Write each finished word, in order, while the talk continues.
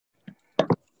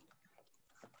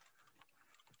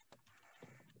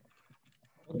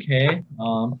Okay,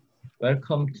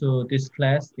 welcome to this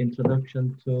class,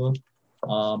 Introduction to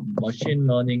Machine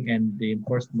Learning and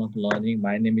Reinforcement Learning.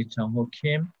 My name is Joungho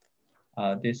Kim.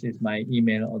 This is my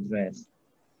email address.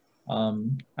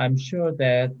 I'm sure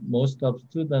that most of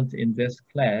students in this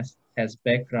class has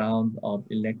background of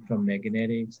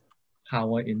electromagnetics,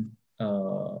 power in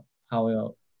power,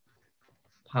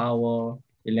 power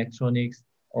electronics,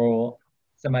 or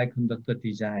semiconductor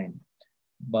design.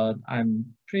 But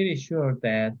I'm pretty sure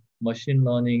that machine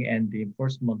learning and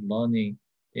reinforcement learning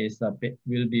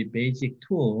will be basic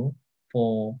tool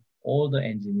for all the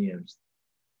engineers.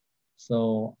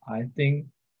 So I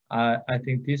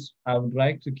would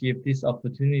like to give this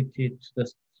opportunity to the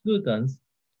students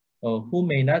who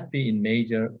may not be in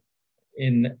major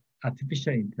in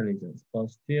artificial intelligence,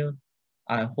 but still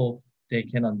I hope they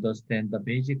can understand the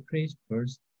basic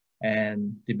principles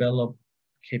and develop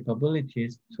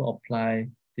capabilities to apply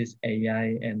this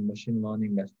AI and machine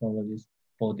learning methodologies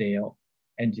for their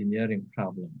engineering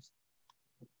problems.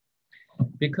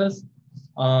 Because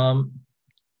I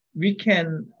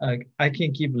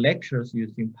can give lectures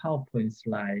using PowerPoint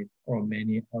slides or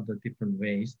many other different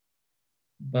ways,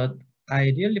 but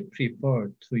I really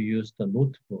prefer to use the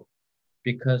notebook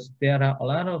because there are a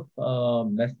lot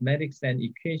of mathematics and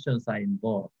equations are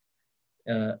involved.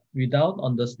 Without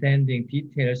understanding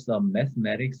details of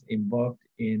mathematics involved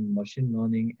in machine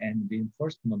learning and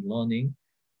reinforcement learning,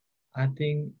 I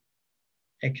think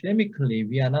academically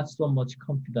we are not so much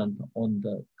confident on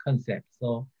the concept.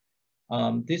 So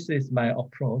this is my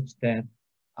approach that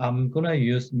I'm gonna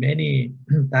use many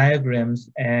diagrams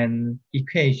and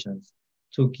equations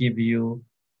to give you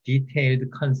detailed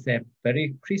concept,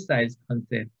 very precise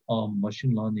concept of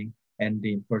machine learning and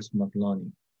reinforcement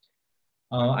learning.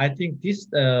 I think this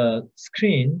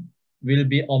screen will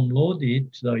be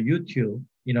uploaded to the YouTube,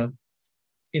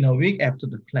 in a week after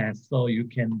the class, so you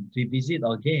can revisit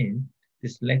again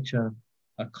this lecture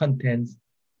contents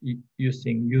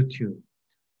using YouTube.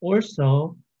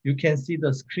 Also, you can see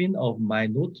the screen of my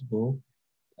notebook,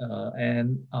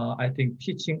 and I think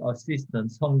teaching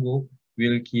assistant Joungho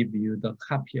will give you the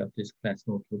copy of this class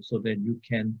notebook so that you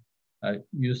can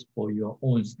use for your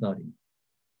own study.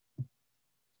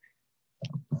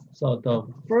 So the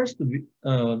first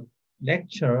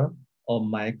lecture of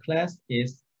my class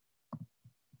is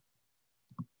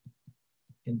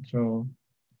Introduction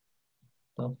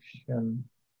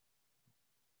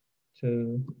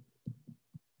to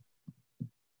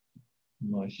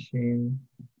Machine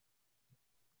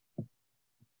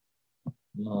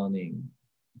Learning.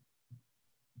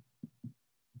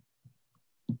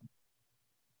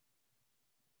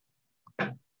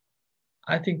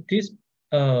 I think this,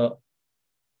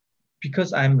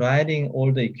 because I'm writing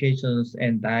all the equations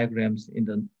and diagrams in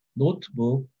the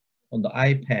notebook on the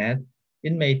iPad,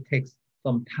 it may take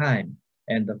some time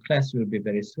and the class will be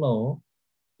very slow,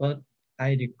 but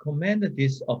I recommend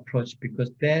this approach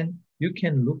because then you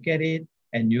can look at it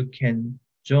and you can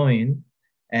join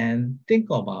and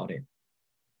think about it.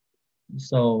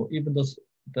 So even though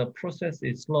the process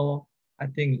is slow, I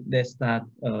think let's start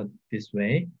this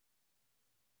way.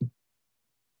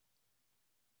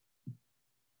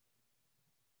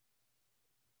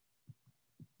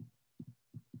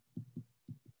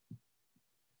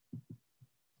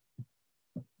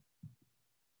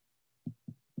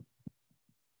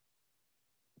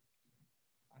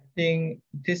 I think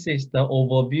this is the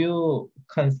overview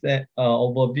concept,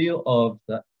 overview of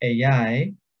the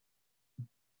AI.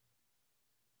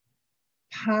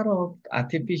 Part of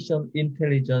artificial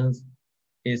intelligence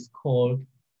is called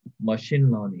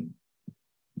machine learning.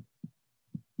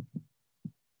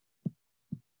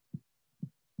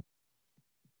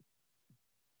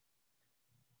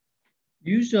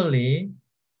 Usually,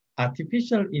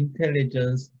 artificial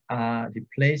intelligence are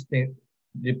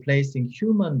replacing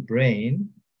human brain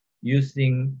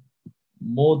using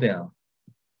model.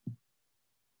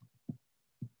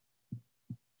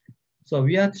 So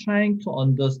we are trying to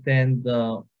understand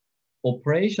the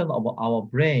operation of our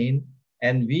brain,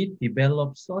 and we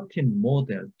develop certain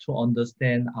model to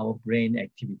understand our brain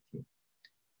activity.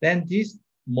 Then this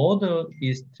model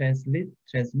is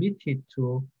transmitted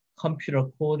to computer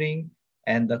coding,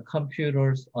 and the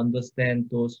computers understand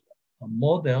those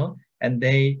model and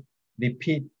they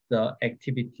repeat the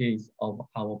activities of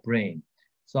our brain.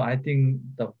 So I think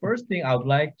the first thing I would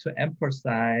like to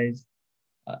emphasize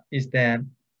is that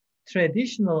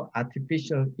traditional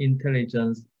artificial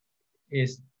intelligence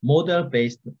is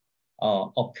model-based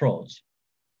approach.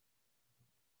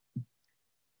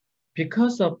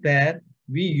 Because of that,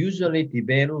 we usually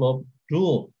develop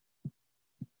rules.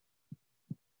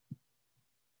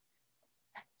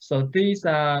 So these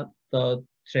are the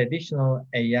traditional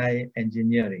AI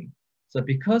engineering. So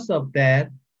because of that,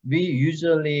 we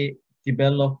usually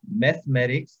develop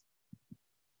mathematics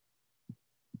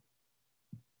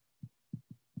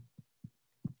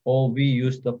or we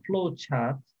use the flow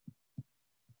chart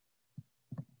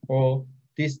or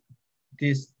this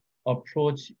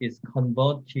approach is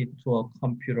converted to a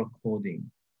computer coding.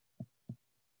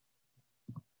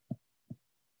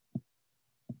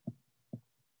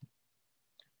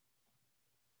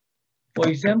 For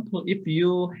example, if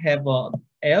you have an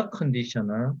air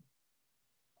conditioner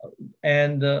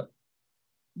and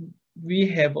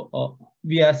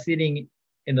we are sitting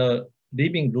in a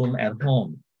living room at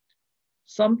home,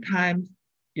 sometimes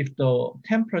if the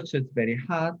temperature is very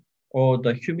hot or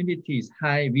the humidity is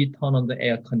high, we turn on the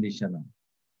air conditioner.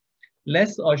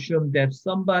 Let's assume that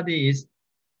somebody is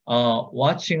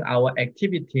watching our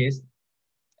activities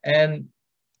and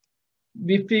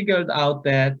we figured out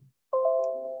that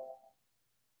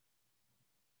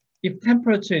if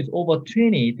temperature is over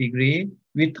 20 degrees,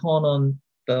 we turn on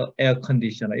the air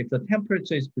conditioner. If the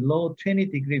temperature is below 20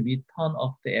 degrees, we turn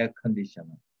off the air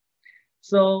conditioner.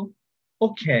 So,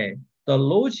 okay, the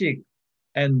logic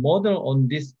and model on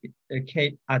this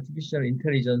case, artificial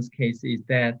intelligence case is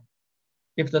that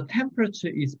if the temperature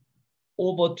is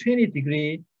over 20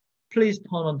 degrees, please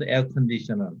turn on the air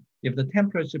conditioner. If the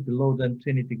temperature below than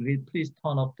 20 degrees, please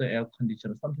turn off the air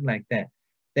conditioner, something like that.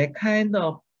 That kind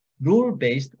of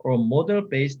rule-based or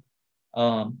model-based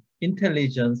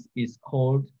intelligence is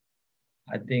called,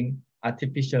 I think,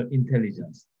 artificial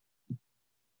intelligence.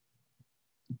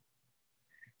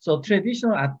 So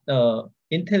traditional artificial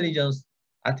intelligence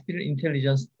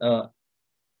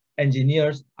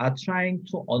engineers are trying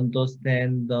to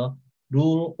understand the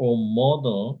rule or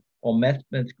model or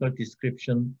mathematical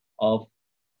description of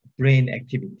brain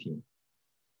activity.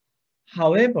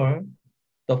 However,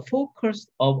 the focus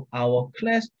of our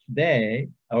class today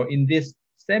or in this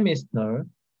semester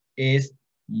is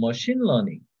machine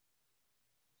learning.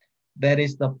 That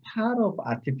is the part of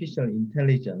artificial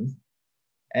intelligence,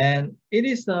 and it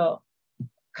is a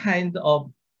kind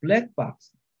of black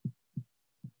box,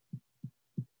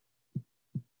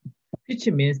 which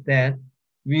means that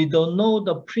we don't know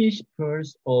the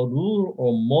principles or rule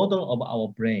or model of our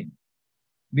brain.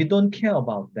 We don't care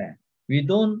about that. We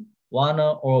don't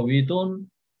wanna or we don't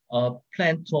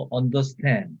plan to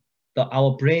understand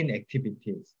our brain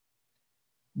activities.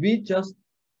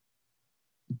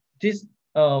 This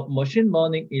machine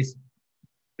learning is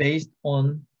based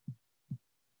on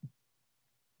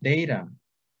data.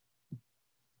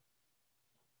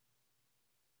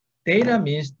 Data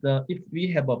means if we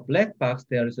have a black box,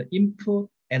 there is an input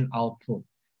and output.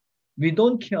 We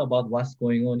don't care about what's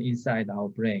going on inside our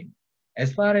brain.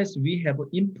 As far as we have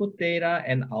input data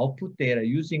and output data,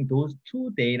 using those two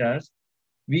data,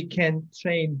 we can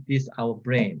train our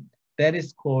brain. That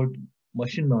is called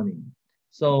machine learning.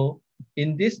 So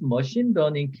in this machine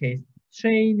learning case,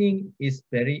 training is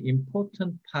very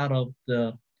important part of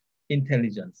the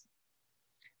intelligence.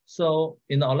 So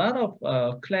in a lot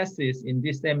of classes in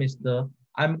this semester,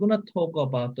 I'm gonna talk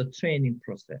about the training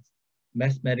process,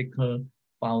 mathematical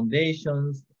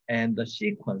foundations and the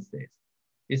sequences,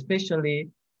 especially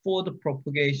forward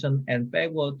propagation and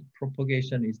backward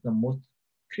propagation is the most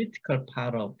critical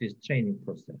part of this training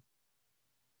process.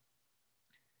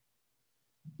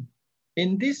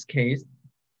 In this case,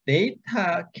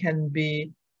 data can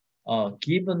be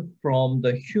given from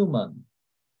the human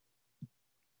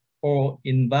or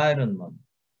environment.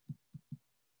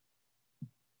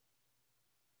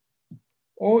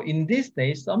 Or in this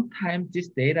days, sometimes this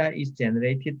data is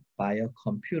generated by a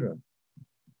computer.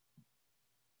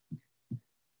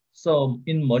 So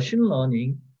in machine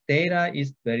learning, data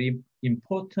is very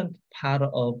important part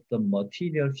of the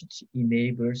material which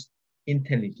enables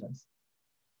intelligence.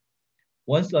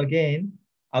 Once again,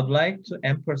 I'd like to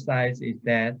emphasize is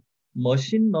that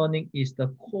machine learning is the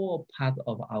core part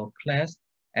of our class,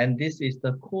 and this is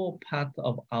the core part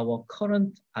of our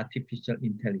current artificial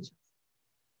intelligence.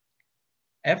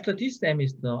 After this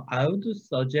semester, I would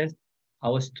suggest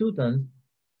our students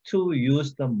to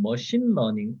use the machine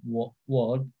learning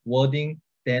wording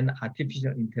than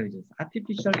artificial intelligence.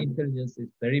 Artificial intelligence is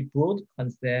very broad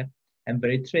concept and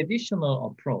very traditional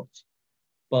approach.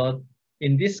 But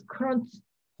in this current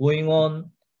going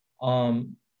on,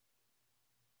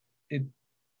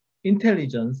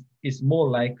 intelligence is more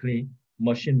likely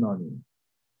machine learning.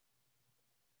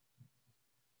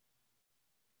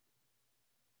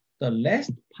 The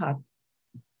last part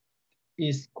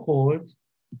is called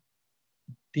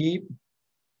deep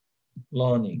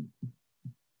learning.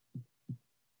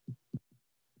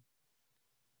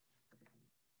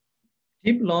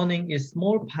 Deep learning is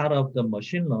small part of the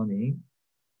machine learning.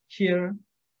 Here,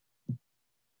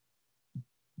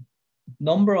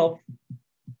 number of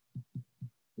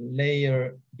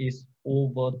layer is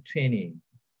over 20.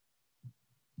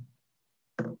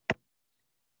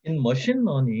 In machine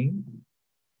learning,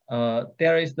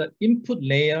 there is the input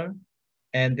layer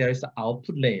and there is the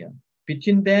output layer.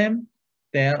 Between them,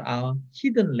 there are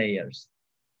hidden layers.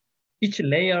 Each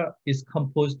layer is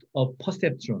composed of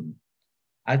perceptron.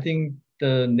 I think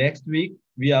the next week,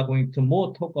 we are going to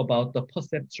more talk about the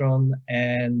perceptron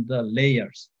and the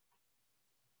layers.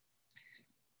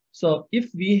 So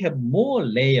if we have more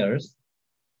layers,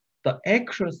 the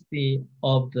accuracy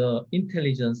of the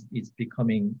intelligence is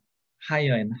becoming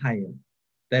higher and higher.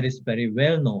 That is very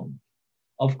well known.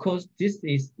 Of course, this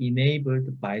is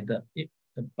enabled by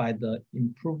the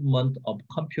improvement of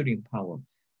computing power.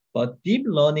 But deep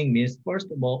learning means, first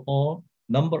of all,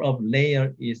 number of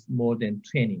layers is more than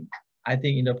 20. I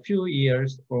think in a few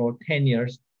years or 10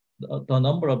 years, the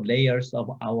number of layers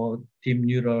of our deep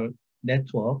neural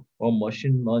network or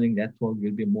machine learning network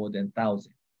will be more than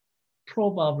 1,000.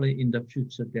 Probably in the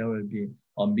future, there will be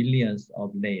millions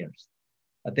of layers.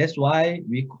 That's why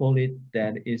we call it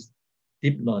that is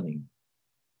deep learning.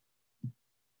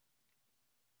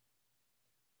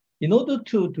 In order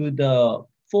to do the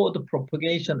forward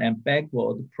propagation and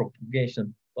backward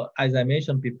propagation, as I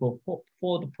mentioned before,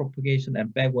 forward propagation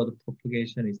and backward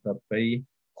propagation is the very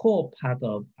core part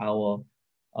of our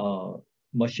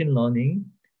machine learning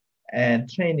and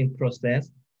training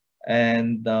process.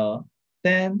 And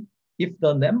then if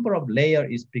the number of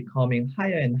layers is becoming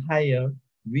higher and higher,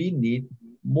 we need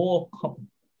more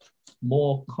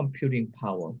computing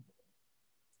power.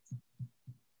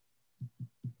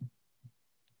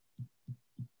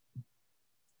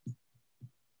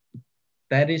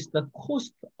 That is the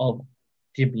cost of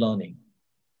deep learning.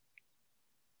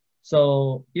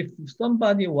 So if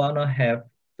somebody wanna have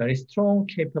very strong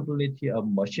capability of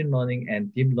machine learning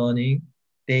and deep learning,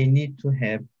 they need to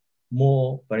have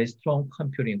more very strong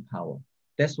computing power.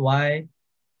 That's why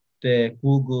the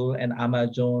Google and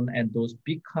Amazon and those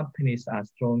big companies are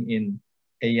strong in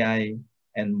AI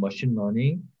and machine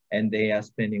learning, and they are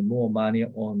spending more money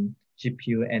on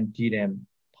GPU and DRAM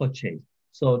purchase.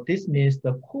 So this means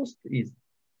the cost is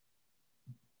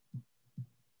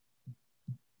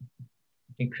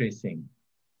increasing.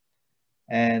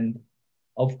 And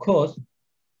of course,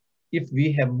 if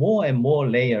we have more and more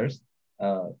layers,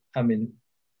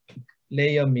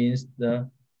 layer means the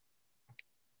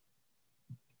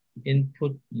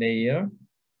input layer,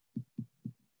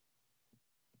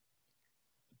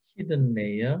 hidden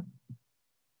layer,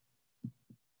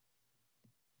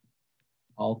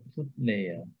 output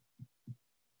layer.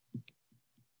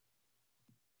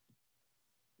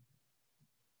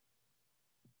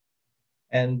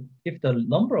 And if the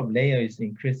number of layers is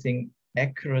increasing,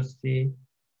 accuracy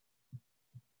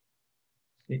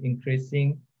is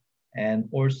increasing, and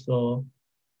also,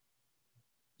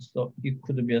 so it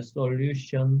could be a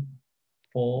solution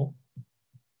for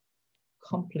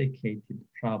complicated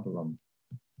problem.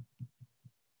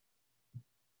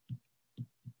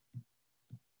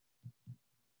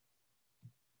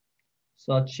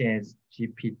 Such as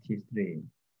GPT-3.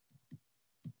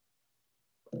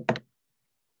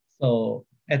 So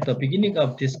at the beginning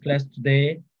of this class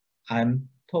today, I'm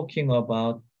talking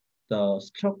about the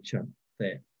structure,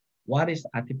 what is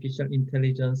artificial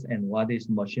intelligence and what is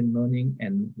machine learning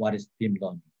and what is deep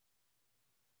learning.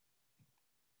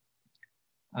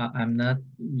 I'm not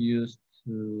used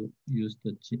to use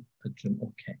the Zoom,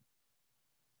 okay.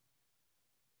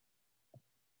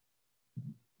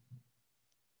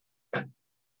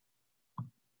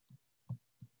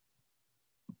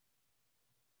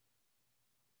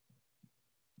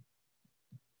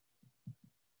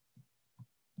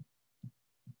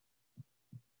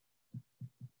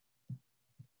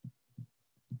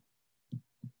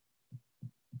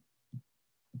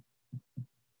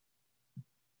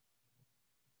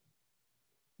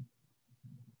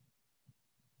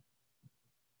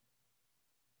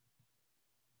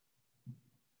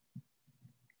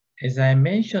 As I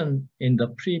mentioned in the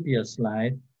previous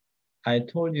slide, I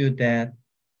told you that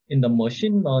in the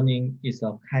machine learning is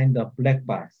a kind of black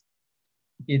box.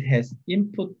 It has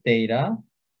input data,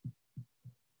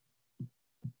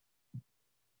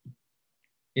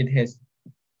 it has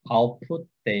output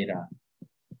data.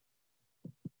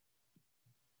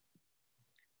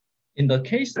 In the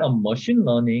case of machine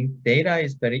learning, data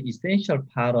is very essential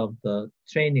part of the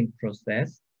training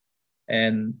process.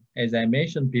 And as I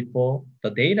mentioned before,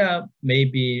 the data may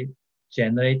be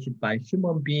generated by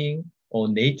human being or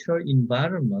natural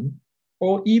environment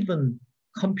or even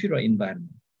computer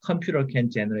environment. computer can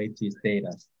generate these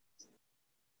data.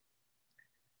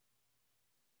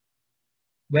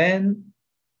 When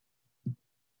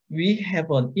we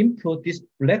have an input, this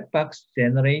black box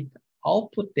generate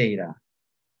output data.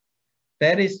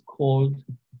 That is called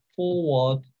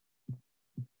forward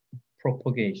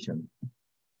propagation.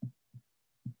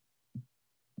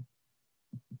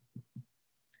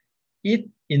 It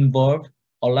involves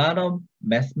a lot of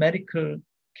mathematical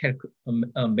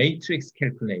matrix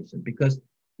calculation because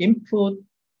input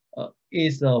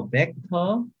is a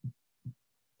vector.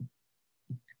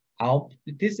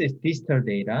 This is digital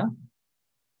data.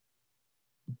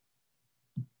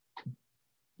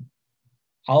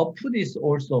 Output is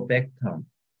also vector,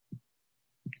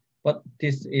 but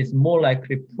this is more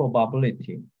likely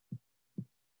probability.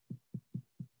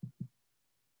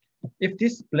 If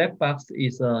this black box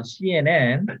is a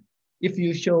CNN, if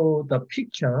you show the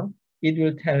picture, it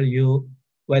will tell you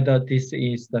whether this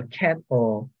is the cat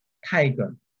or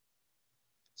tiger.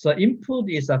 So input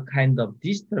is a kind of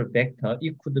digital vector.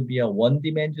 It could be a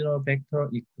one-dimensional vector,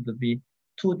 it could be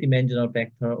two-dimensional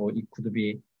vector, or it could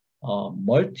be a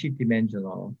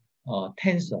multi-dimensional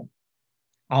tensor.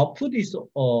 Output is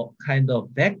a kind of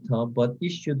vector, but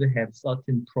it should have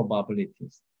certain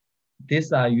probabilities.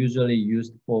 These are usually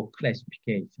used for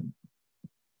classification.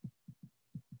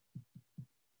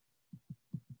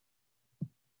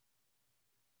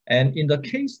 And in the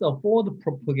case of forward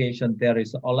propagation, there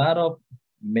is a lot of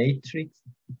matrix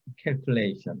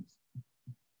calculations.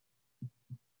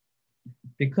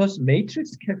 Because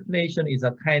matrix calculation is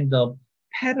a kind of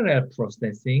parallel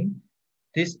processing,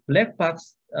 this black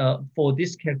box for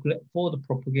the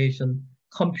propagation,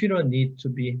 computer need to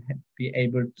be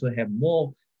able to have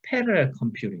more parallel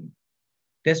computing.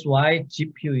 That's why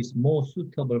GPU is more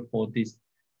suitable for this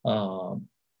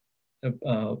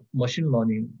machine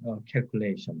learning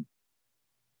calculation.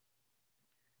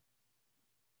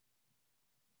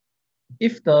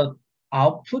 If the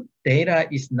output data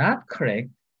is not correct,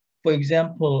 for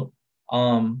example,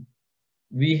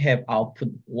 we have output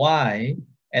Y,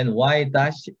 and Y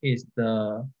dash is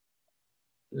the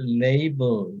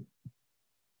label,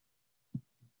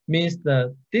 means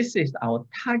that this is our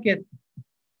target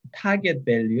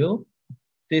value.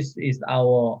 This is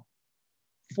our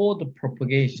forward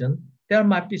propagation. There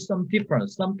might be some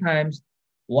difference. Sometimes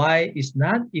Y is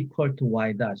not equal to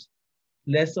Y dash.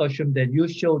 Let's assume that you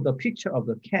show the picture of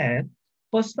the cat,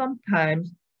 but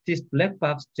sometimes this black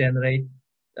box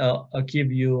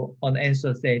give you an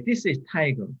answer, say this is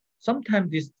tiger. Sometimes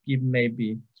this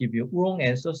maybe give you wrong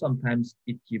answer, sometimes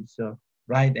it gives a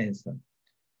right answer.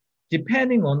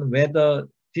 Depending on whether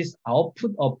this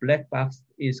output of black box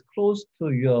is close to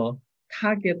your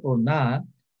target or not,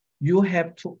 you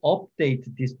have to update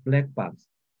this black box.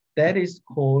 That is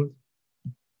called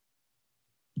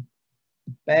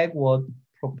backward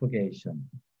propagation.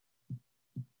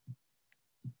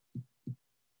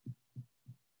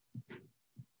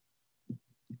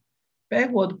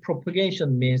 Backward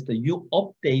propagation means that you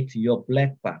update your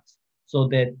black box so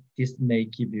that this may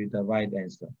give you the right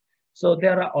answer. So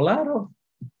there are a lot of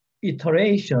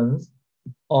iterations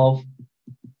of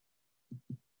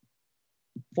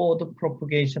forward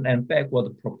propagation and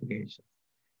backward propagation.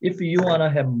 If you want to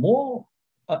have more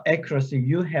accuracy,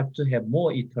 you have to have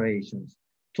more iterations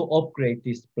to upgrade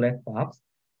this black box.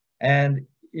 And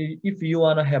if you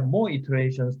want to have more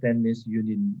iterations, that means you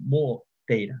need more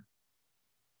data,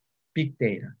 big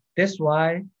data. That's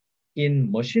why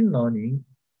in machine learning,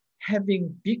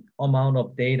 having big amount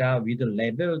of data with a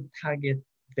level target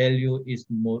value is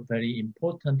very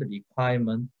important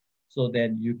requirement so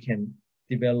that you can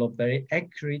develop very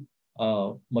accurate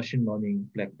machine learning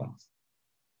black box.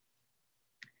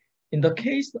 In the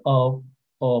case of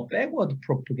backward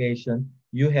propagation,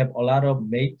 you have a lot of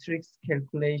matrix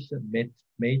calculation,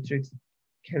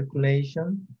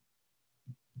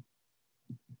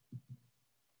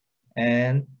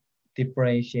 and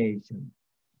differentiation.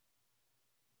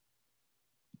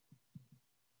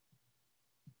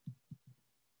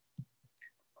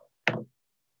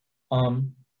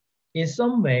 In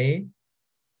some way,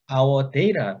 our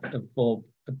data for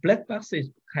the black box is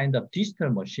kind of digital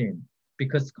machine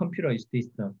because computer is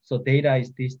digital. So data is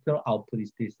digital, output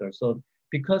is digital. So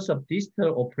because of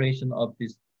digital operation of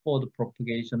this forward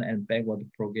propagation and backward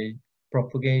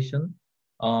propagation,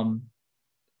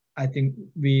 I think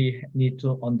we need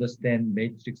to understand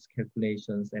matrix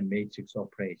calculations and matrix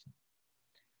operation.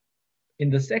 In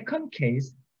the second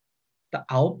case, the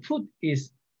output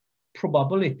is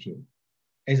probability.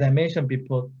 As I mentioned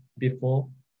before,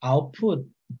 output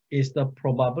is the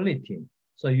probability.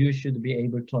 So you should be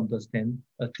able to understand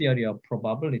a theory of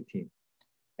probability.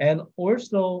 And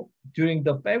also during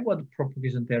the backward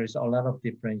propagation, there is a lot of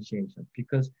differentiation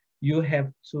because you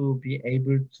have to be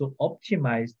able to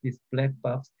optimize this black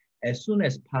box as soon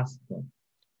as possible.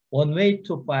 One way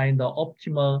to find the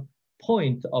optimal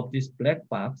point of this black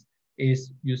box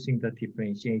is using the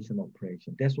differentiation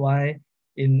operation. That's why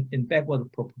in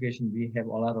backward propagation, we have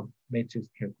a lot of matrix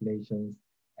calculations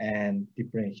and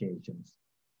differentiations.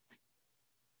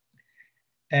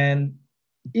 And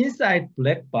inside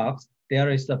black box, there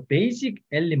is a basic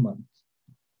element.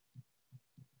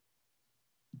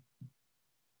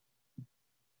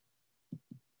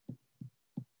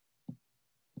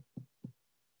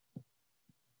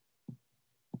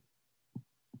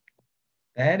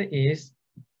 That is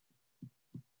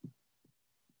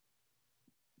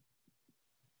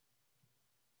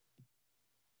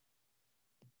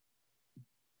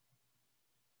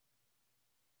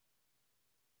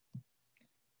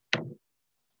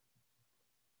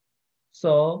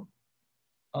so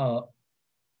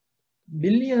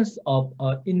millions of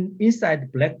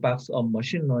inside black box of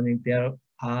machine learning, there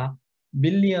are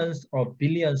millions or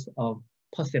billions of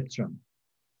perceptrons.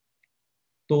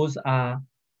 Those are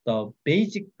the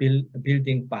basic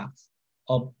building blocks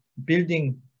of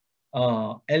building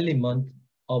element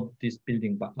of this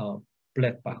building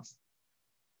black box.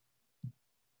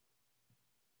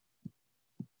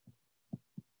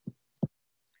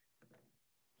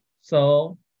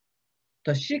 So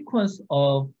the sequence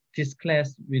of this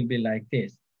class will be like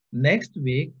this. Next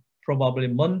week, probably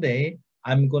Monday,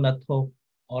 I'm gonna talk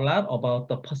a lot about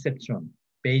the perceptron,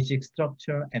 basic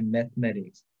structure and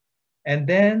mathematics. And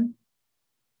then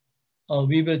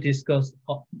we will discuss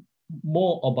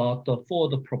more about the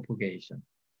forward propagation.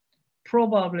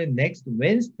 Probably next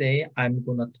Wednesday, I'm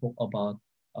gonna talk about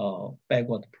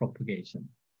backward propagation.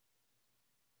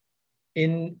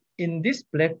 In this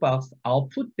black box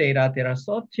output data, there are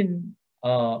certain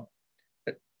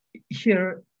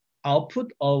here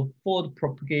output of forward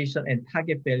propagation and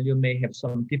target value may have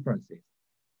some differences.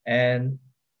 And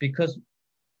because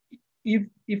if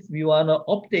we want to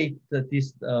update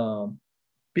this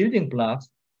building blocks,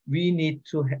 we need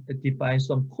to define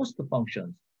some cost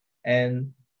functions.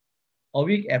 And a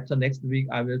week after next week,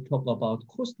 I will talk about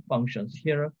cost functions.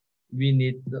 Here, we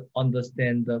need to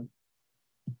understand the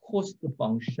cost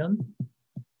function.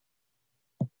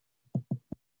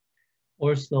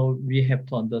 Also, we have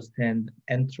to understand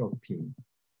entropy.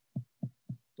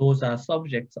 Those are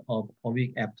subjects of a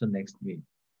week after next week.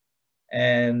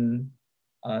 And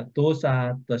those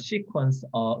are the sequences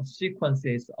of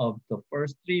the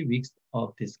first 3 weeks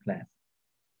of this class.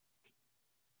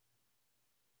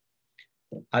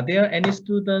 Are there any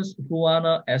students who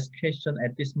wanna ask questions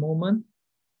at this moment?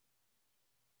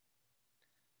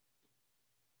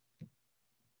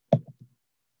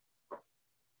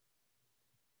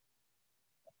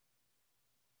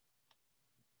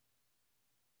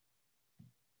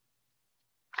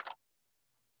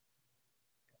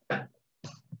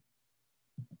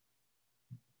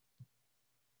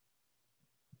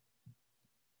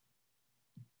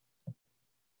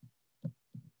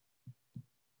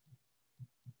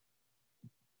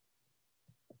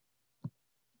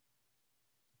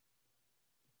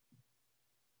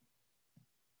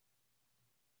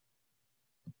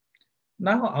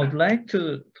 Now I would like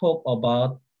to talk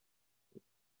about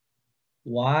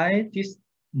why this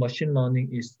machine learning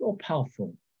is so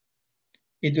powerful.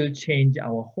 It will change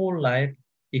our whole life,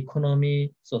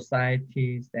 economy,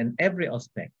 societies, and every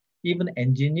aspect. Even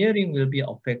engineering will be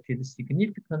affected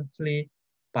significantly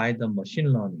by the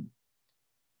machine learning.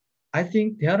 I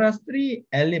think there are 3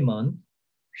 elements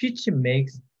which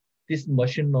makes this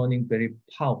machine learning very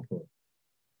powerful.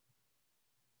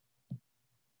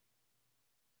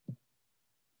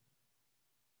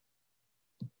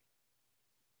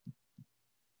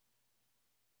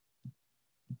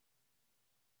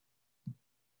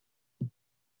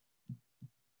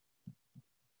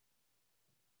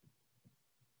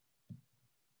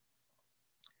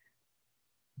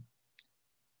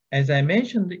 As I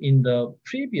mentioned in the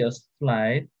previous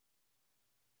slide,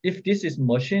 if this is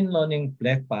machine learning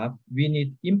black box, we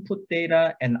need input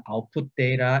data and output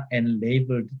data and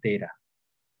labeled data.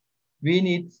 We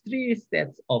need 3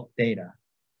 sets of data.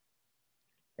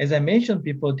 As I mentioned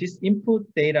before, this input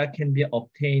data can be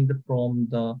obtained from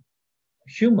the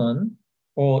human,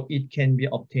 or it can be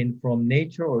obtained from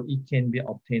nature, or it can be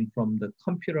obtained from the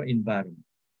computer environment.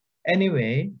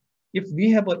 Anyway, if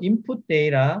we have an input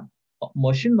data,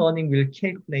 machine learning will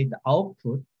calculate the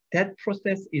output. That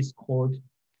process is called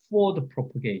forward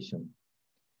propagation.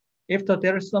 If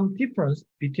there is some difference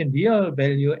between real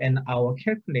value and our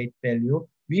calculate value,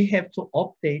 we have to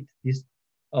update this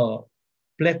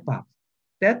black box.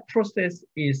 that process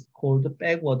is called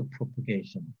backward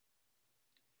propagation.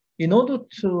 In order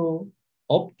to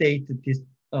update these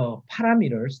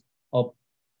parameters of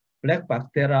black box,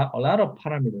 there are a lot of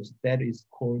parameters that is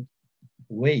called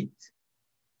weight.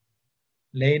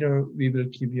 Later, we will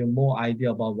give you more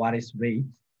idea about what is weight.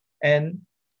 And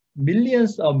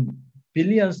millions of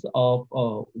billions of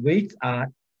weights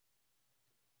are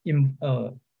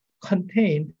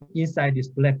contained inside this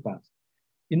black box.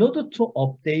 In order to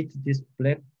update these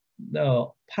black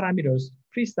parameters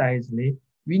precisely,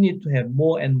 we need to have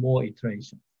more and more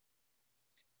iterations.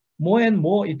 More and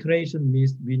more iteration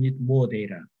means we need more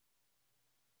data.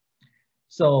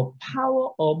 So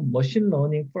power of machine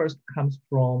learning first comes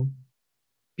from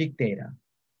big data.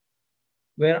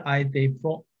 Where they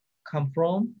come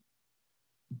from?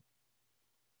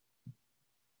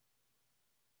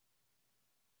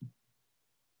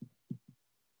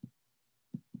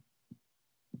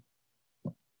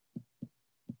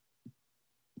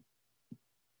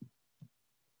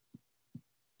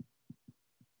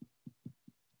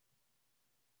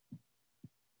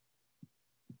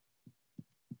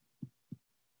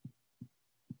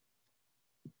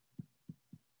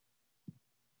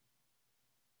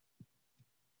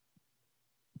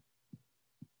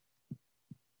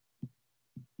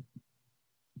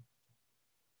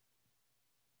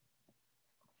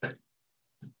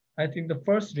 I think the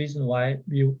first reason why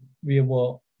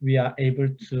we are able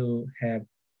to have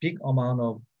big amount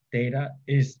of data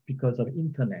is because of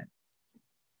internet,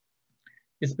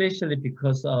 especially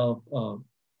because of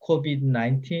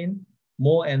COVID-19.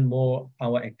 More and more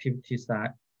our activities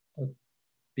are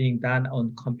being done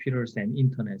on computers and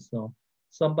internet, so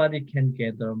somebody can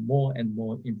gather more and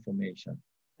more information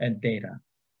and data.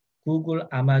 Google,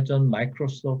 Amazon,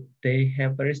 Microsoft, they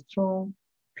have very strong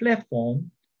platform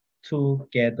to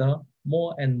gather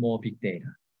more and more big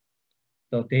data.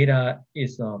 The data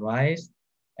is rice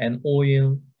and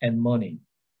oil and money.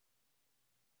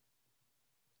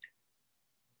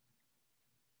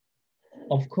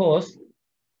 Of course,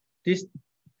 this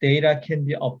data can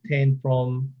be obtained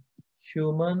from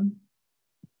human,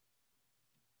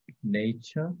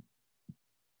 nature,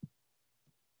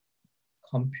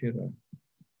 computer.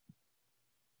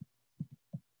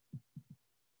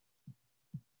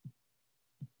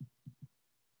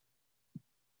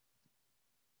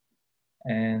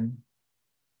 And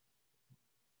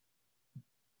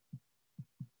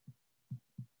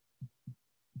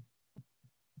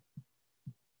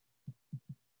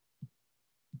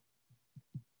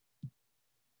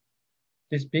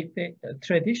this big data,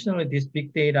 traditionally, this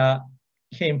big data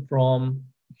came from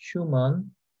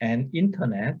human and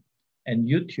internet and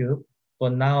YouTube,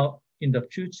 but now in the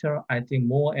future, I think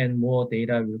more and more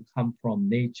data will come from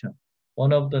nature.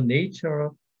 One of the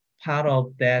nature part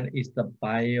of that is the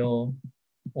bio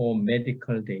or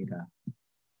medical data.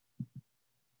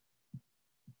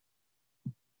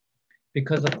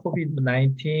 Because of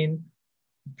COVID-19,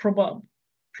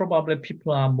 probably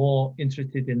people are more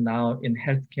interested in now in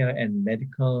healthcare and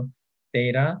medical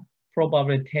data.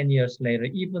 Probably 10 years later,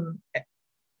 even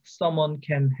someone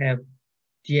can have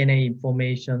DNA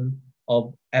information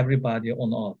of everybody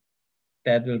on Earth.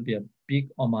 That will be a big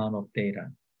amount of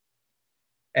data.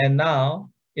 And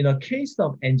now, in a case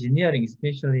of engineering,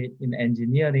 especially in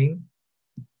engineering,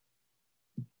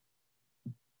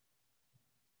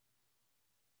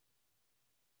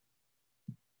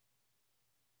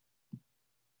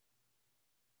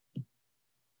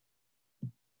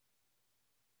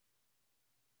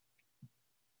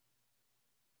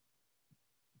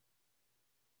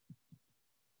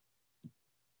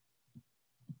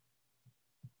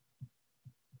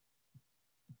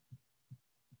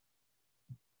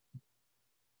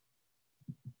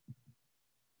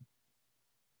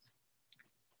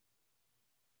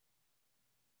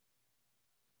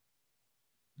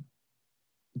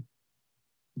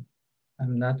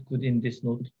 I'm not good in this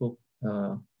notebook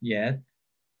yet.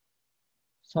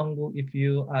 Songgu, if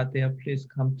you are there, please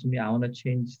come to me. I want to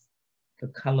change the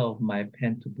color of my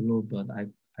pen to blue, but I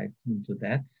couldn't do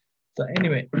that. So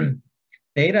anyway,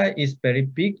 data is very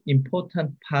big,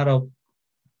 important part of,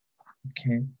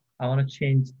 okay, I want to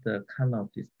change the color of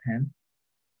this pen.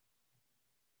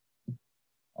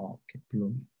 Okay,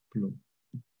 blue.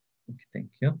 Okay,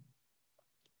 thank you.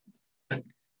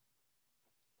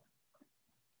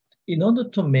 In order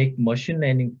to make machine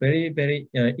learning very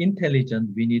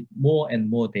intelligent, we need more and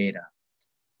more data.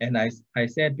 And I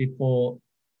said before,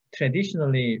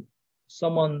 traditionally,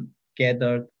 someone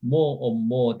gathered more or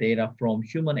more data from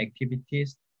human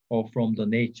activities or from the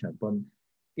nature. But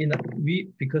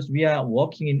because we are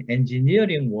working in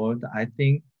engineering world, I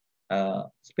think,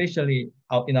 especially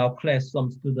in our class, some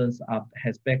students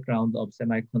has background of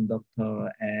semiconductor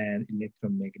and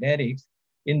electromagnetics.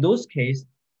 In those cases,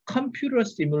 computer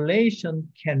simulation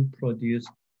can produce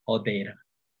a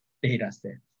data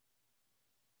set.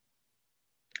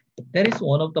 That is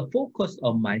one of the focus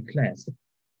of my class.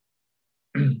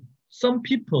 Some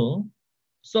people,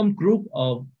 some group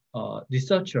of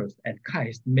researchers at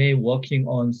KAIST may working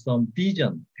on some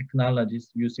vision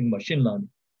technologies using machine learning.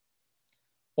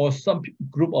 Or some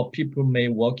group of people may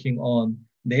working on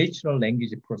natural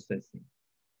language processing.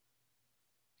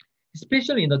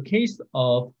 Especially in the case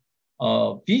of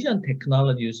vision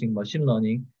technology using machine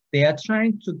learning, they are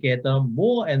trying to gather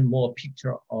more and more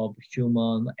picture of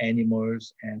human,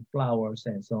 animals, and flowers,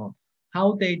 and so on.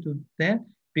 How they do that?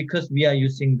 Because we are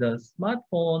using the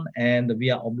smartphone and we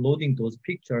are uploading those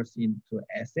pictures into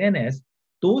SNS,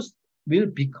 those will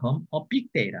become a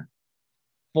big data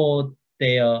for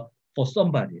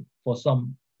somebody, for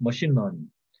some machine learning.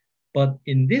 But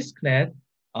in this class,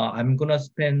 I'm gonna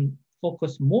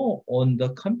focus more on the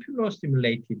computer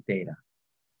simulated data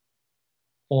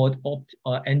for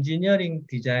engineering,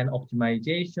 design,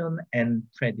 optimization, and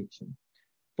prediction.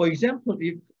 For example,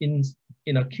 if in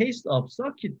a case of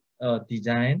circuit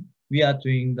design, we are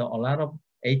doing a lot of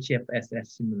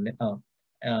HFSS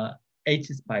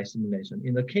H-SPICE simulation.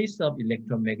 In the case of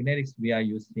electromagnetics, we are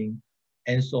using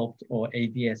NSOFT or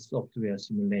ADS software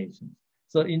simulations.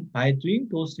 So by doing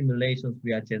those simulations,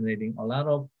 we are generating a lot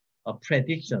of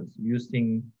predictions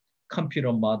using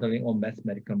computer modeling or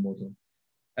mathematical model.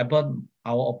 But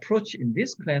our approach in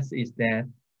this class is that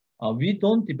we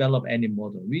don't develop any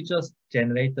model. We just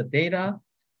generate the data,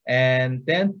 and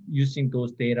then using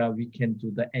those data, we can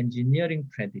do the engineering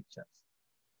predictions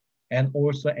and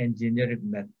also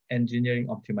engineering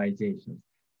optimizations.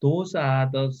 Those are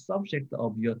the subject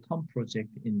of your term project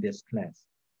in this class.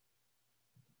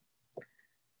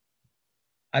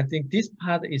 I think this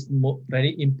part is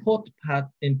very important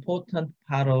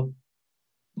part of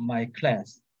my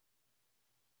class.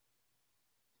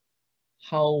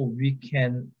 How we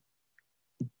can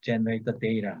generate the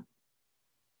data.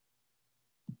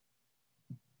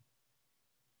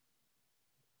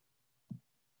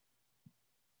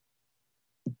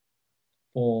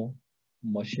 For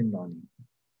machine learning.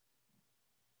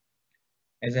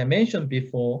 As I mentioned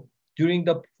before, during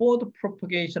the forward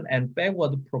propagation and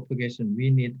backward propagation, we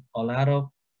need a lot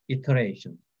of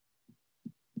iteration.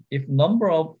 If number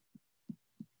of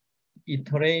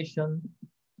iteration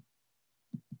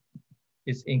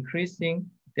is increasing,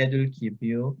 that will give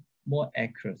you more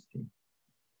accuracy.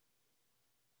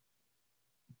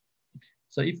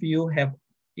 So if you have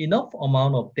enough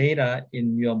amount of data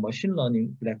in your machine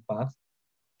learning black box,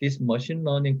 this machine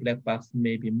learning black box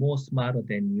may be more smarter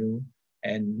than you,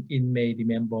 and it may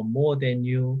remember more than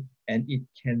you, and it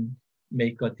can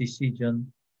make a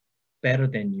decision better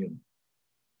than you.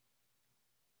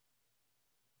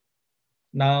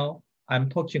 Now, I'm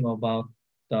talking about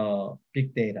the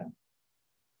big data.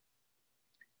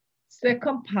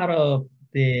 Second part of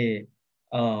the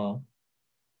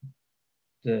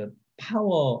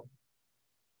powerful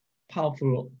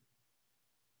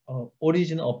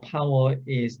origin of power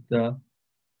is the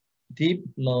deep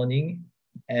learning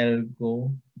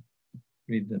algorithm.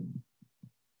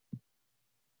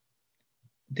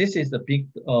 This is a big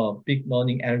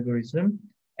learning algorithm,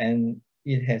 and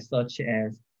it has such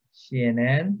as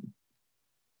CNN,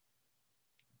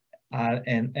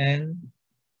 RNN,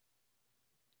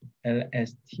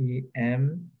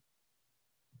 LSTM,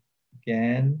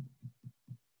 GAN,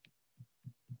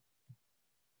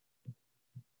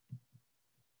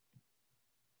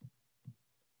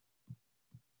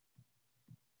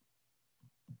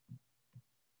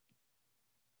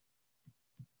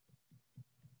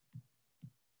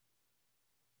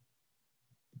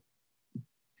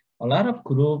 a lot of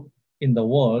groups in the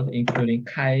world, including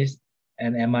KAIST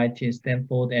and MIT,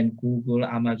 Stanford, and Google,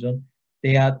 Amazon,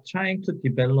 they are trying to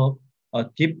develop a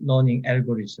deep learning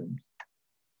algorithm.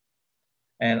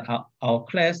 And our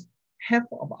class, half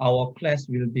of our class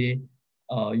will be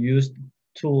used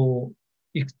to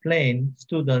explain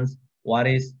students what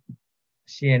is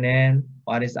CNN,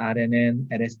 what is RNN,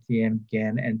 LSTM,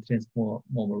 GAN, and transformer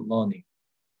learning.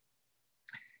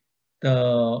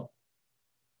 The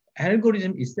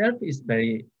algorithm itself is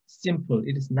very simple.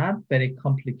 It is not very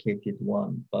complicated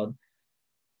one, but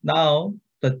now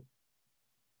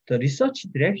the research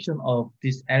direction of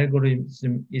this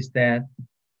algorithm is that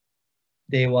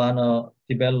they want to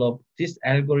develop this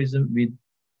algorithm with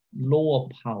lower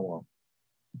power,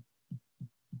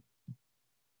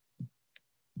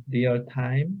 real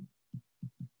time,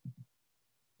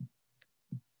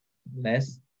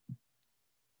 less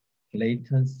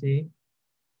latency,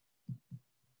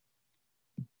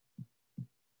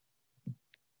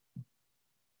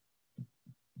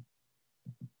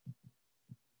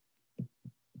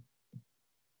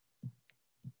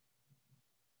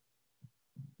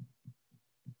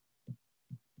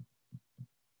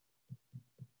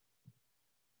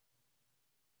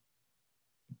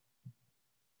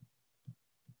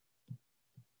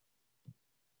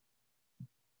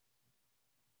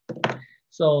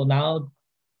 So now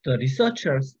the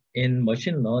researchers in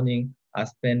machine learning are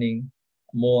spending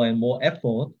more and more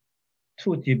effort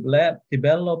to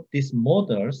develop these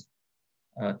models,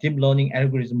 deep learning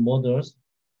algorithm models,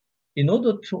 in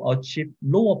order to achieve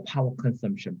lower power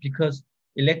consumption, because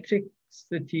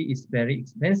electricity is very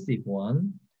expensive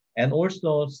one. And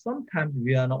also sometimes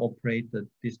we are not operated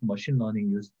this machine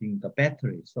learning using the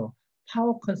battery. So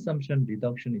power consumption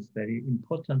reduction is very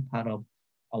important part of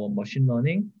our machine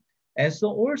learning. And so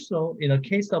also in the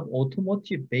case of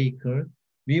automotive vehicle,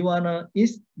 we wanna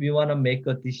make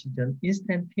a decision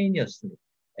instantaneously.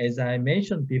 As I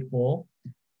mentioned before,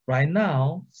 right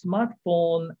now,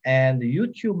 smartphone and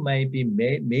YouTube may be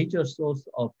major source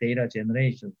of data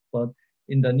generation, but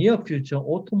in the near future,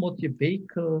 automotive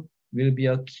vehicle will be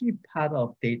a key part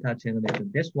of data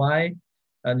generation. That's why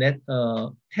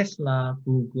Tesla,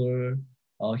 Google,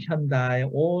 Hyundai,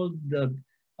 all the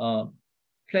uh,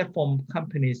 platform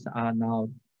companies are now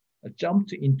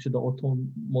jumped into the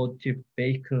automotive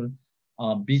vehicle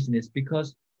business,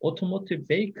 because automotive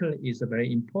vehicle is a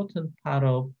very important part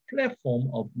of platform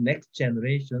of next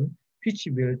generation, which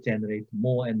will generate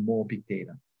more and more big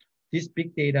data. This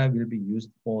big data will be used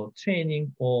for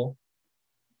training for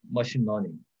machine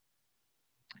learning.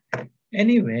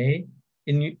 Anyway,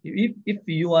 if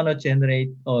you want to generate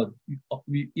or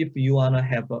if you want to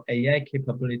have an AI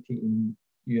capability in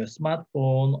your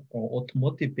smartphone or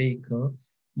automotive vehicle,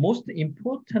 most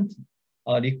important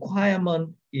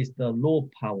requirement is the low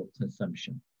power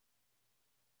consumption.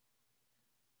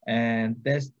 And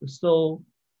that's so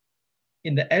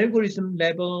in the algorithm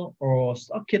level or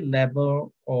circuit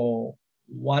level or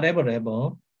whatever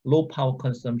level, low power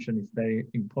consumption is very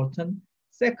important.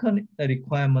 Second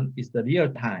requirement is the real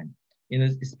time.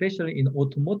 Especially in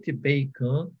automotive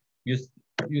vehicle,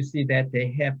 you see that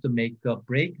they have to make a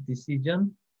brake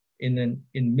decision in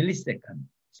millisecond.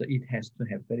 So it has to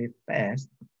have very fast.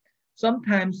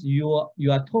 Sometimes you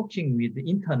are talking with the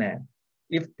internet.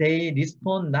 If they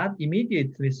respond not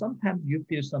immediately, sometimes you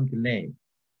feel some delay.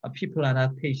 People are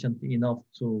not patient enough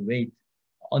to wait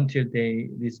until they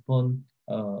respond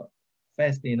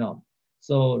fast enough.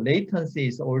 So latency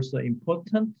is also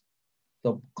important,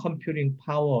 the computing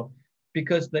power,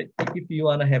 because if you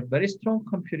want to have very strong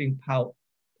computing power,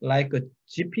 like a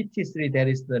GPT-3, that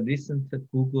is the recent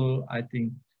Google, I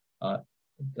think,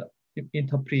 the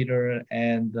interpreter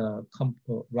and the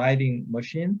writing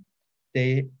machine,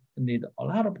 they need a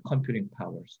lot of computing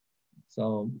powers.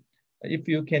 So if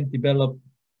you can develop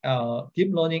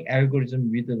deep learning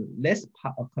algorithm with less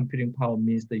computing power,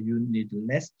 means that you need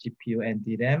less GPU and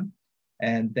DRAM,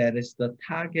 and that is the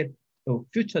target of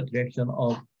future direction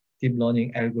of deep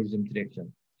learning algorithm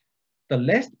direction. The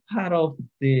last part of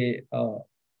the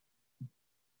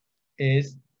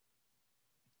is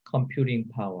computing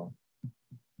power.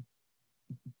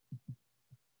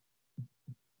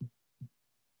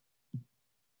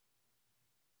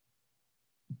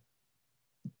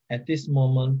 At this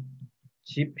moment,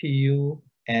 GPU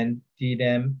and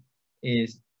DRAM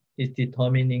is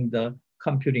determining the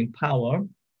computing power.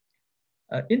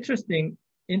 Interesting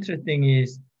is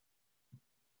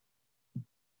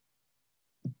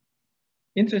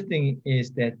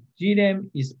that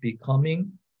DRAM is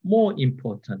becoming more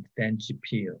important than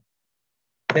GPU.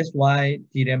 That's why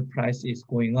DRAM price is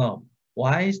going up.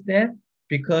 Why is that?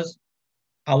 Because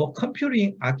our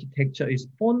computing architecture is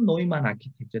von Neumann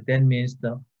architecture. That means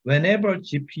whenever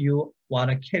GPU want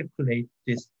to calculate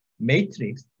this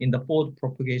matrix in the forward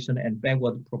propagation and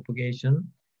backward propagation,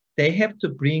 they have to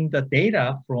bring the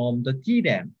data from the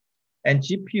DRAM, and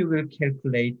GPU will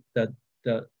calculate the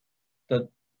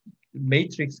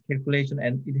matrix calculation,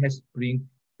 and it has to bring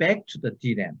back to the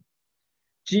DRAM.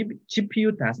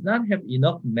 GPU does not have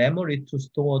enough memory to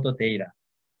store the data.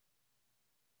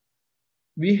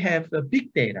 We have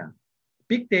big data.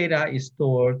 Big data is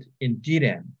stored in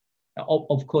DRAM.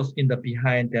 Of course, in the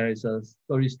behind, there is a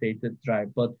solid-state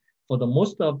drive, but for the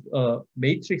most of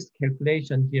matrix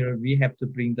calculation here, we have to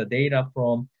bring the data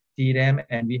from DRAM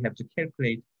and we have to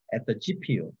calculate at the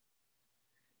GPU.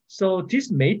 So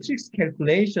this matrix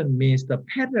calculation means the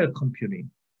parallel computing.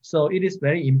 So it is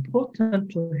very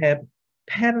important to have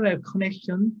parallel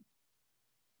connection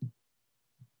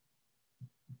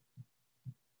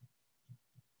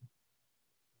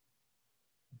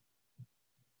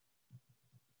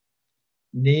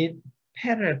need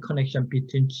parallel connection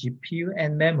between GPU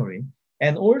and memory.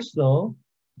 And also,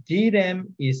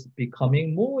 DRAM is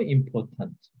becoming more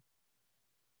important.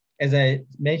 As I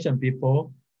mentioned before,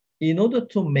 in order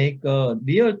to make a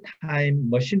real-time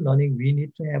machine learning, we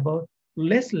need to have a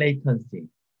less latency.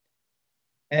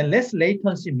 And less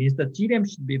latency means the DRAM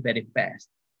should be very fast.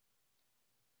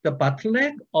 the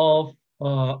bottleneck of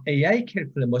AI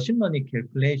machine learning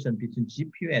calculation between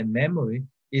GPU and memory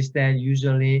is that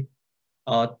usually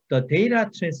the data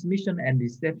transmission and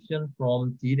reception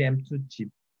from DRAM to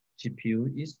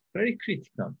GPU is very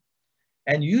critical.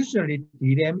 And usually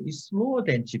DRAM is slower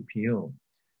than GPU.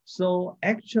 So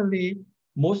actually,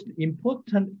 most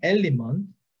important element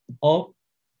of,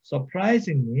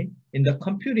 surprisingly, in the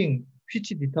computing, which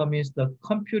determines the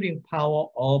computing power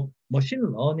of machine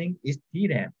learning, is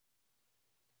DRAM.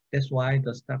 That's why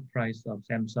the stock price of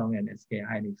Samsung and SK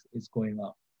Hynix is going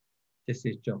up. This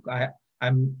is a joke.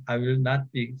 I will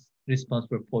not be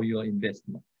responsible for your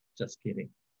investment. Just kidding.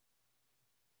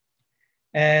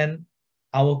 And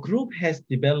our group has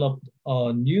developed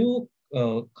a new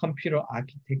computer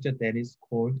architecture that is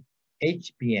called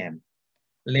HBM.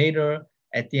 Later,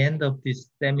 at the end of this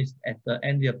semester,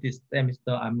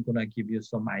 I'm gonna give you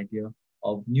some idea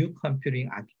of new computing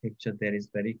architecture that is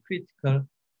very critical,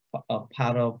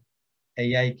 part of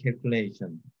AI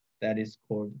calculation that is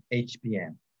called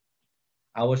HBM.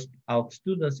 Our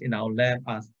students in our lab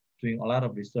are doing a lot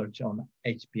of research on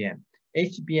HBM.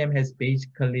 HBM has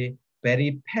basically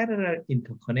very parallel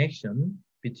interconnection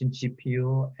between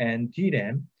GPU and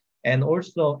DRAM, and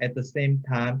also at the same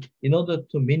time, in order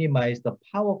to minimize the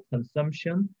power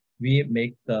consumption, we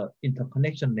make the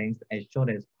interconnection length as short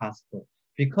as possible.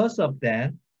 Because of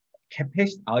that,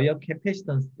 our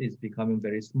capacitance is becoming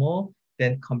very small,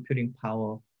 then computing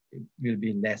power will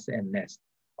be less and less.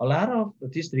 A lot of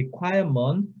this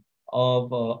requirement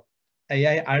of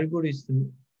AI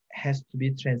algorithm has to be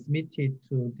transmitted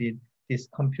to this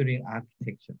computing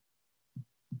architecture.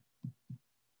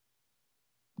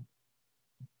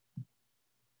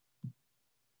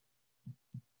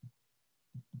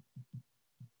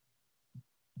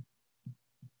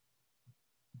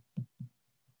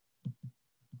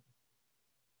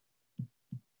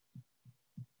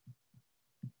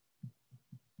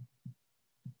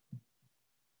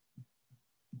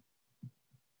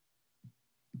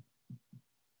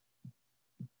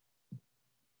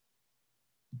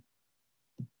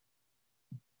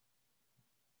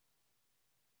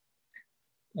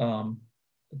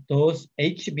 Those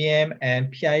HBM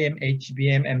and PIM,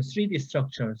 HBM, and 3D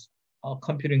structures,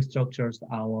 computing structures,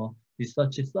 are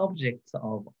research subjects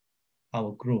of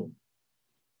our group.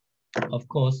 Of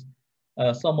course,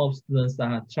 some of students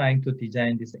are trying to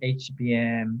design this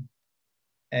HBM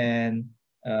and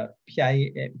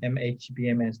PIM,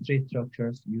 HBM, and 3D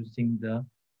structures using the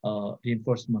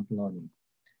reinforcement learning.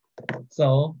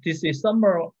 So this is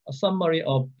a summary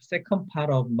of second part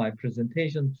of my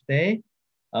presentation today,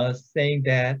 saying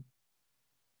that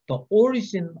the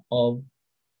origin of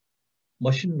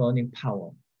machine learning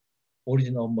power,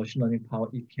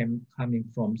 it came coming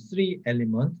from three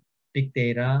elements: big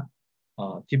data,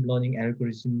 deep learning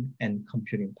algorithm, and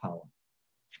computing power.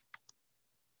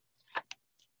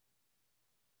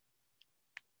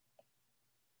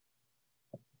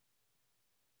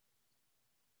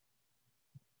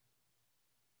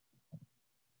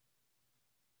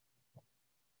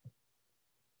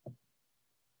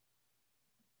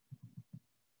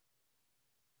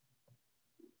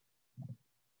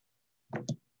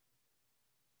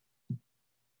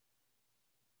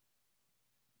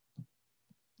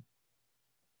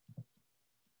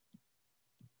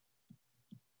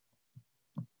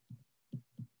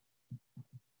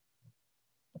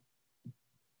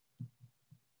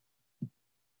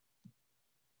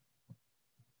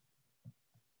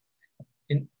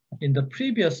 In the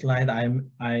previous slide,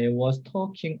 I was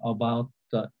talking about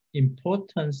the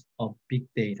importance of big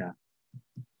data.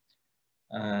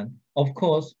 Of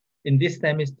course, in this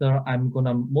semester, I'm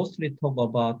gonna mostly talk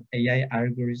about AI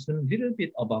algorithm, a little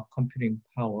bit about computing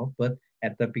power, but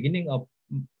at the beginning of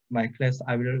my class,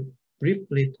 I will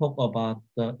briefly talk about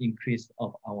the increase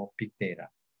of our big data.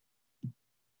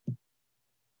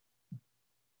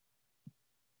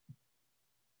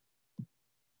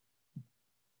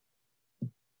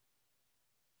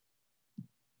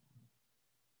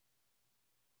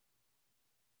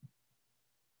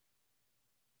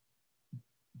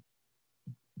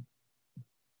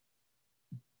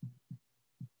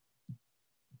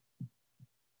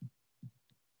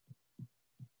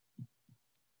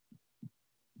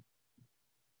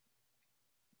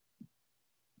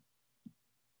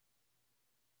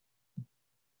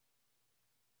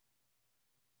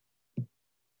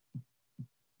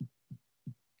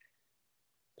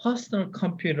 Personal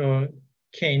computer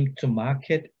came to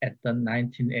market at the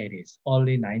 1980s,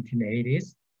 early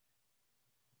 1980s.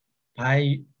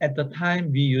 At the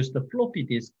time, we used the floppy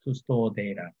disk to store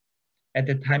data. At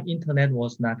the time, internet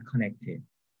was not connected.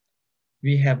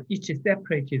 we have each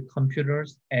separated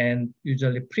computers, and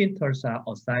usually printers are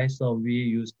assigned, so we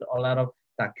used a lot of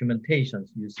documentations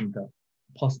using the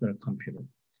personal computer.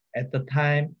 At the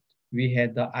time, we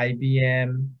had the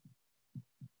IBM,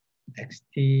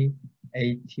 XT,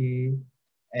 AT,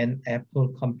 and Apple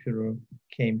computer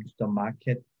came to the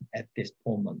market at this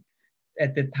moment.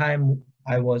 At the time,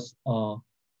 I was a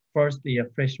first year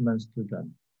freshman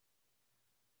student.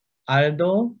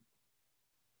 Aldo,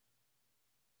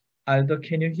 Aldo,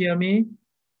 can you hear me?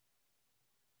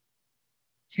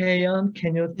 Kayon,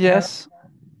 can you tell? Yes.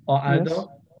 Or Yes.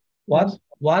 Aldo, Yes.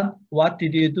 what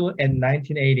did you do in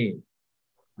 1980?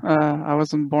 I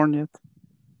wasn't born yet.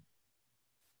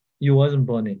 You wasn't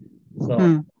born in. So,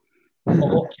 Hmm.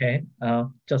 okay,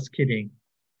 just kidding.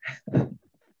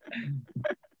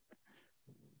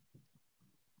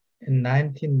 In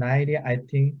 1990, I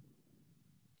think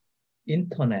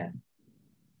internet.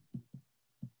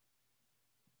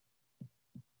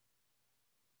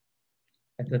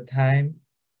 At the time,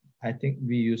 I think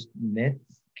we used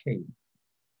Netscape.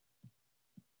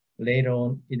 Later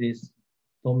on, it is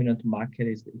dominant market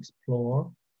is Explorer.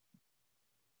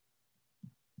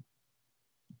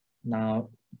 Now,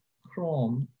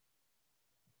 Chrome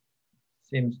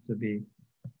seems to be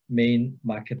main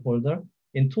market holder.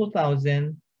 In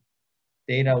 2000,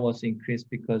 data was increased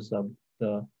because of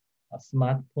the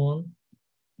smartphone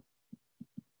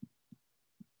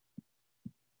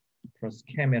plus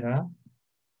camera.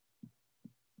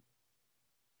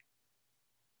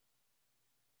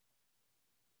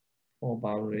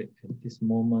 Probably at this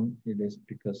moment, it is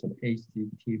because of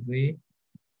HDTV,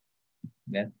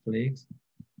 Netflix,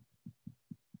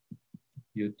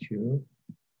 YouTube.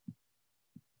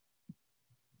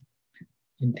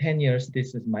 In 10 years,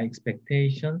 this is my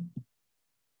expectation.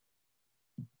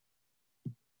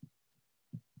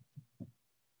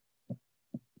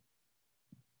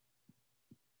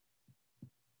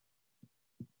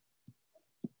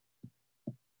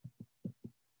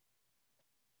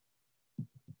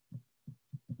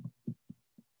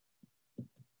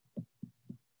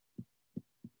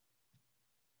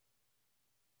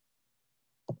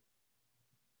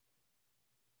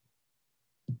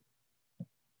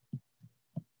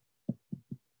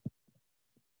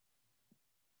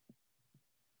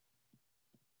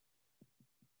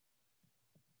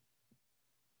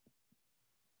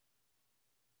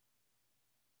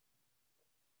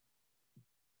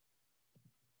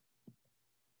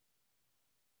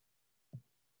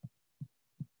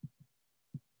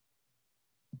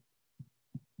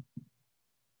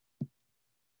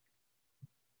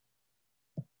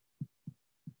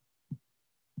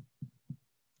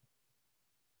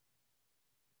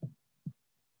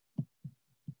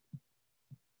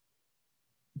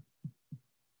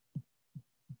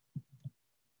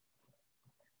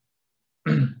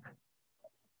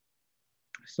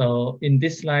 So in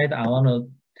this slide, I want to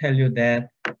tell you that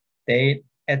they,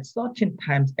 at certain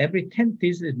times, every 10,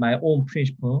 this is my own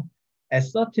principle, at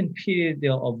certain period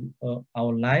of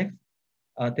our life,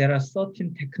 there are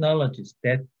certain technologies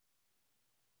that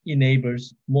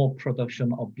enables more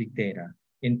production of big data.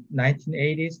 In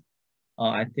 1980s,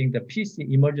 I think the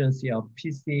PC emergency of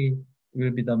PC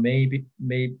will be the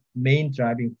main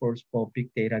driving force for big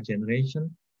data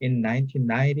generation. In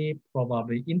 1990,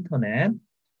 probably internet,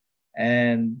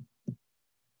 and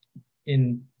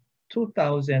in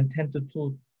 2010 to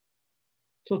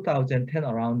 2010,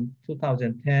 around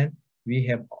 2010, we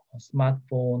have a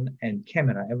smartphone and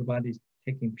camera. Everybody's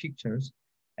taking pictures.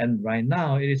 And right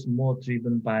now, it is more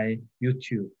driven by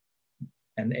YouTube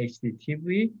and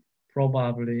HDTV.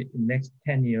 Probably in next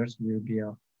 10 years will be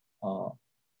a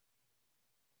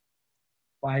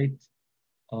fight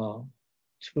uh,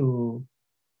 to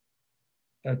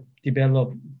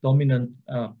develop dominant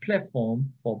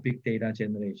platform for big data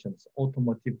generations.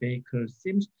 Automotive vehicle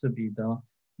seems to be the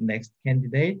next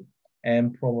candidate,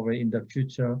 and probably in the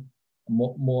future,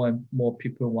 more and more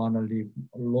people want to live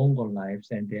longer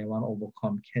lives, and they want to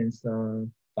overcome cancer,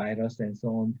 virus, and so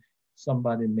on.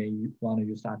 Somebody may want to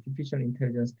use artificial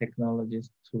intelligence technologies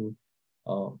to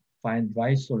uh, find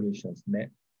right solutions,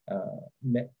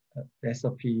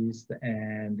 recipes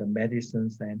and the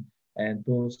medicines, and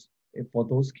those, for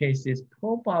those cases,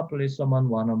 probably someone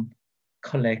want to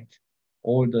collect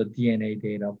all the DNA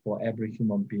data for every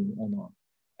human being on Earth.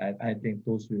 And I think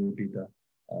those will be the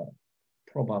uh,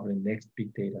 probably next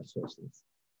big data sources.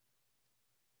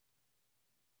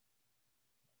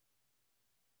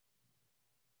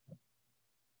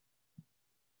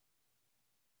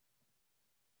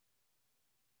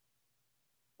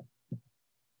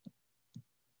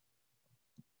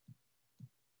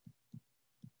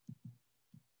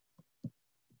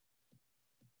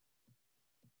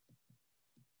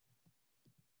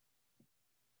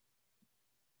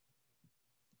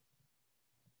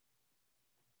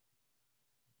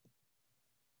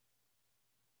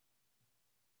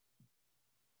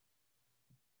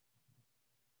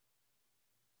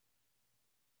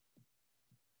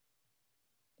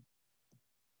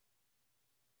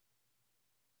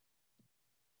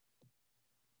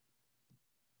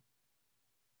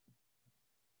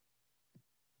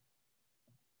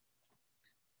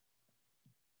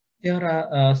 There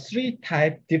are three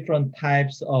different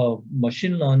types of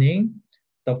machine learning.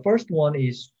 The first one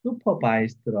is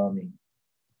supervised learning.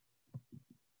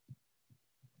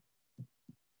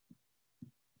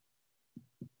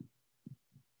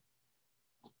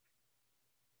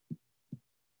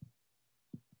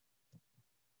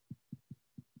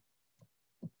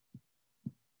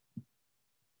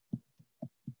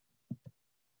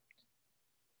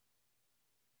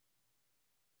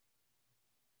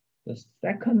 The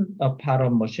second part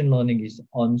of machine learning is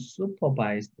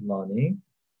unsupervised learning.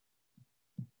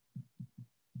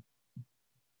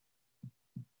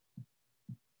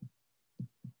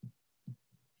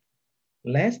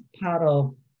 Last part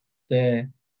of the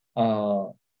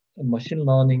machine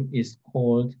learning is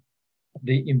called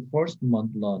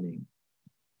reinforcement learning.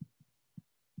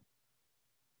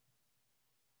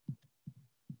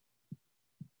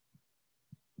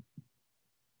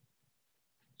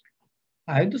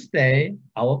 I would say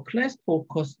our class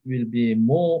focus will be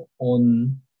more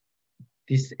on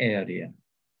this area.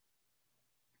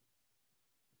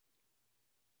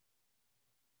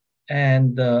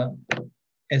 And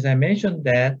as I mentioned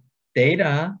that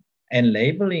data and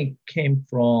labeling came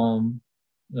from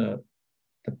the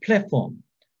platform.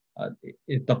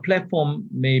 The platform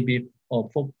may be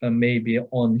maybe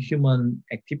on human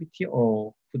activity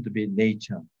or could be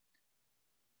nature.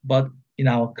 But in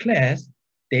our class,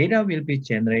 data will be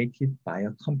generated by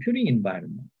a computing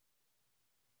environment.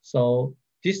 So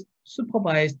this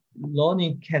supervised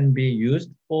learning can be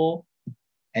used for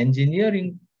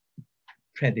engineering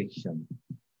prediction.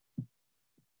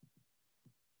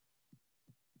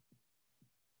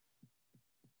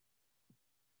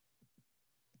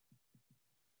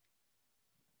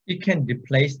 It can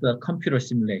replace the computer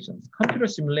simulations. Computer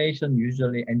simulation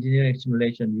usually, engineering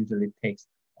simulation usually takes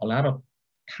a lot of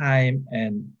time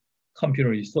and computer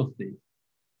resources.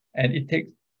 And it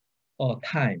takes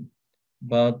time.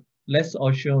 But let's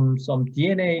assume some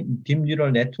DNA deep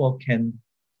neural network can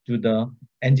do the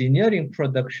engineering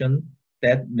production.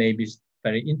 That may be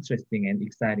very interesting and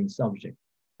exciting subject.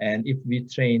 And if we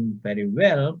train very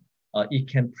well, it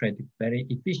can predict very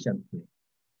efficiently.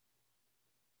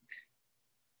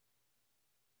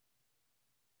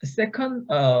 The second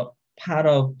part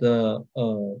of the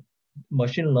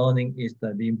machine learning is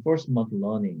the reinforcement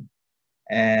learning.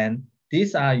 And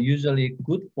these are usually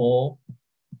good for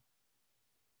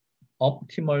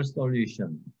optimal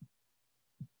solution.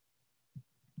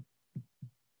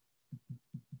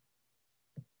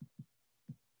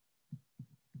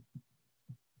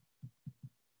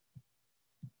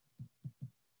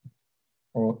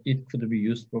 Or it could be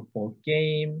useful for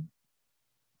game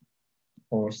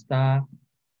or stock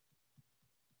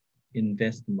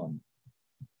investment.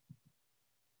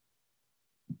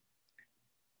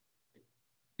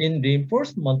 In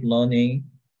reinforcement learning,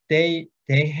 they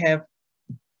have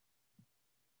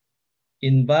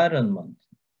environment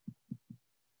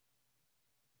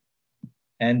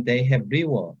and they have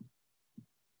reward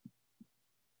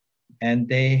and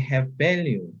they have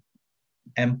value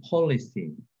and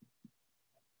policy.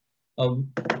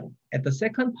 At the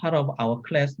second part of our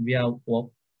class, we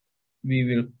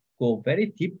will go very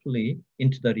deeply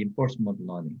into the reinforcement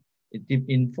learning. In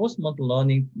reinforcement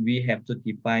learning, we have to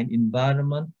define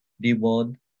environment,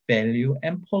 reward, value,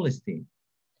 and policy.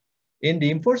 In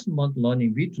reinforcement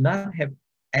learning, we do not have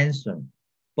answer,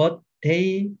 but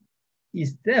they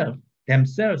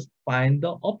themselves find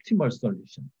the optimal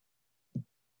solution.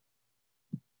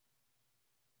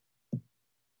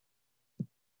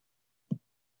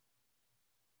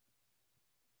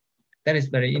 That is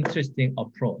very interesting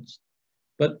approach.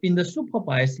 But in the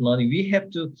supervised learning, we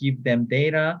have to give them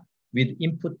data with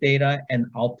input data and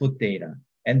output data.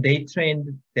 And they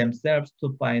train themselves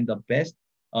to find the best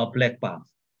black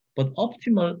box. But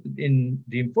optimal in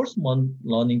reinforcement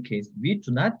learning case, we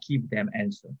do not give them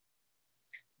answer.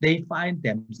 They find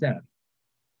themselves.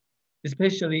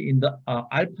 Especially in the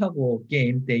AlphaGo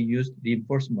game, they use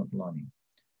reinforcement learning.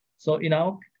 So in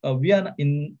our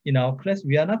in our class,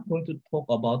 we are not going to talk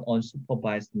about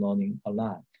unsupervised learning a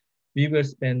lot. We will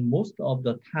spend most of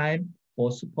the time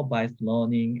for supervised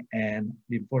learning and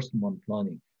reinforcement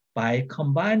learning. By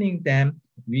combining them,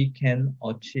 we can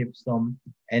achieve some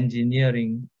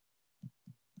engineering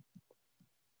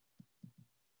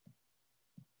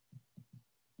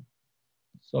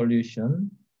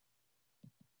solution.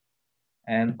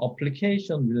 And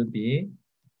application will be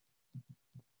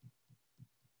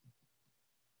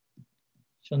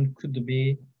could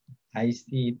be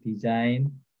IC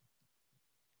design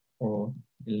or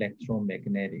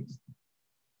electromagnetics.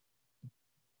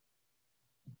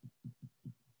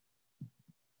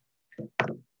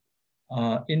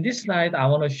 In this slide, I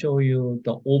want to show you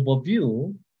the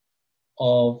overview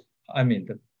of,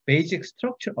 the basic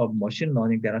structure of machine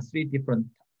learning. There are three different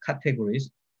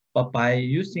categories, but by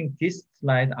using this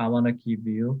slide, I want to give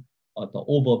you the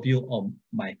overview of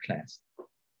my class.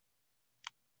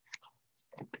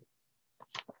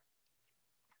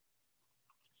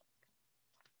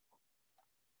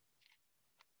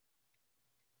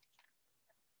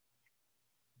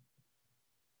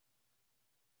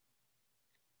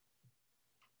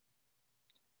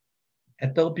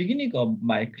 At the beginning of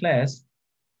my class,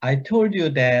 I told you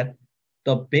that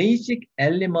the basic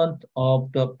element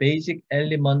of building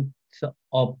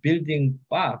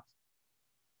black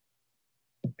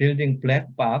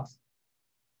box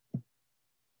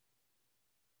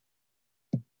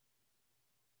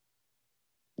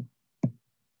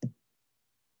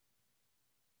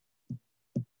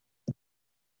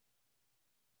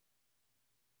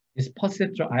is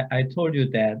perceptron. I told you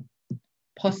that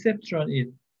perceptron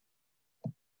is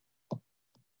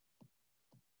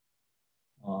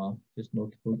this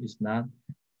notebook is not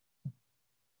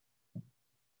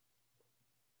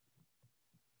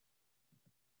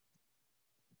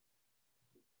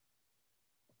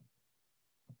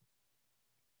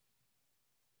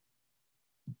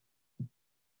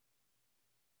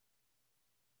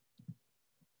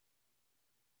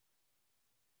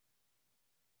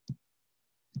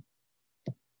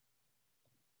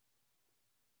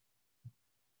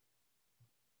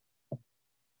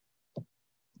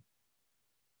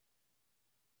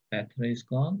battery is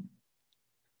gone.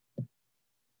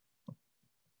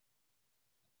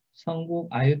 Sungguk,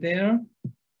 are you there?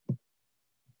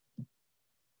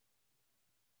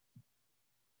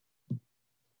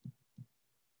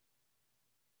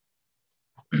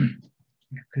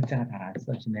 글자가 잘 안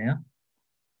써지네요.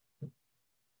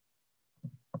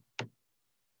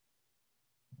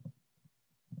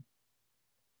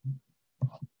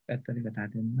 배터리가 다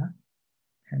됐나?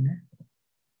 펜에?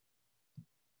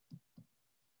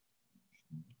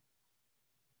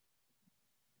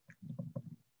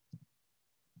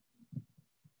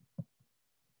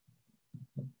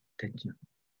 됐죠.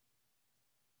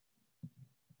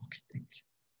 오케이, 땡큐.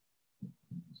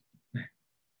 네.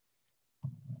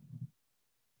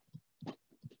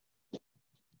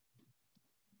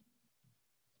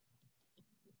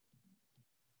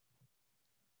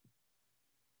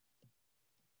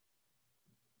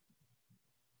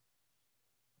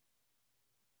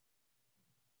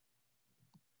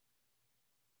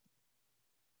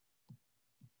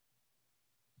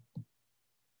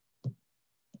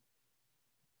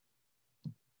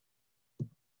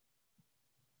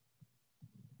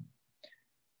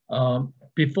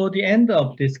 Before the end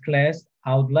of this class,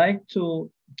 I would like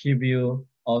to give you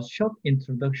a short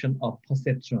introduction of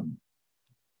perceptron.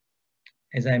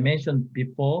 As I mentioned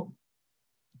before,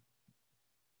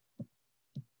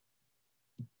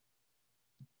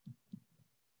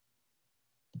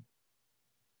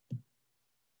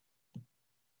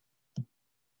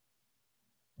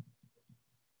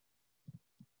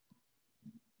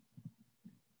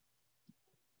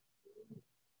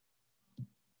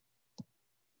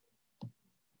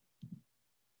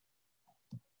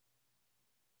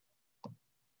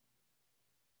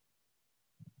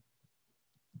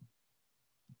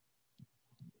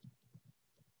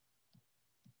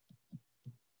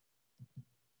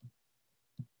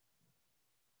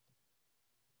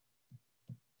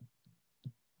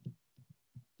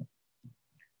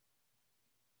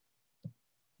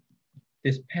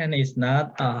 this pen is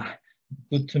not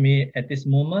good to me at this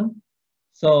moment.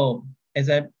 So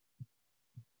as I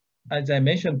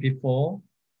mentioned before,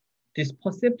 this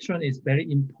perceptron is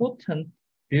very important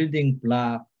building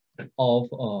block of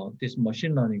this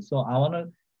machine learning. So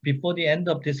before the end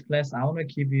of this class, I want to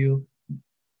give you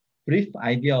brief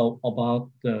idea about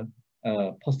the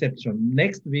perceptron.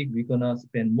 Next week, we're gonna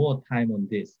spend more time on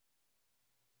this.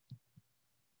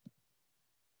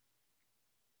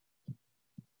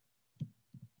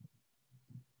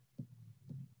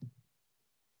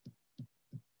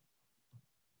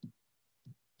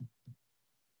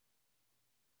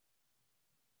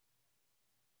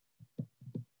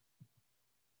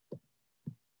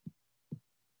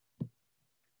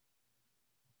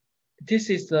 This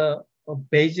is a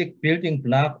basic building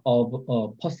block of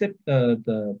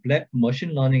the black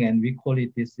machine learning, and we call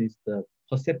it, this is the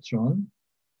perceptron.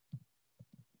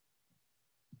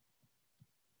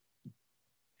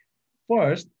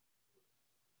 First,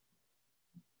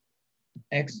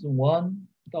 x1,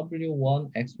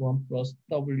 w1, x1 plus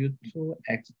w2,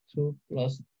 x2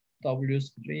 plus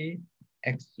w3,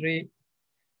 x3.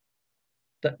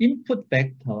 The input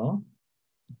vector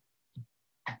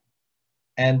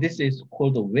and this is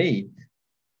called the weight.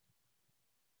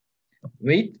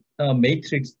 Weight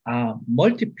matrix are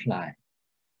multiplied.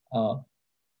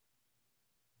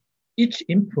 Each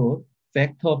input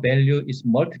vector value is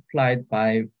multiplied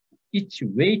by each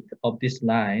weight of this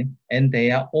line, and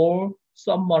they are all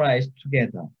summarized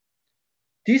together.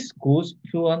 This goes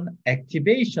to an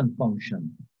activation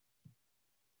function.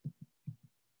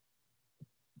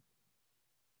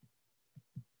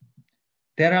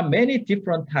 There are many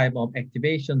different types of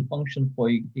activation function. For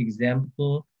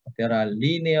example, there are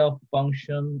linear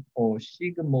function or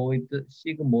sigmoid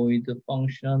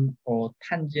function or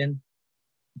tangent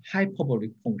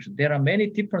hyperbolic function. There are many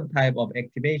different types of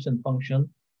activation function.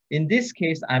 In this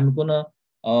case, I'm gonna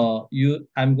show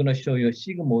you a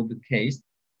sigmoid case,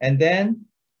 and then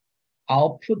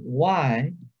output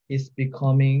Y is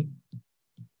becoming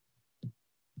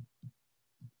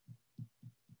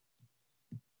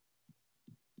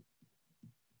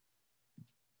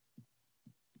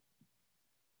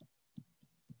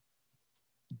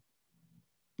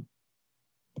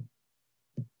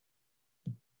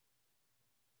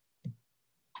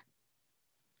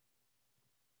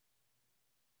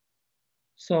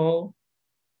so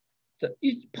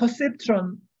each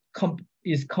perceptron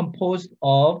is composed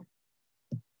of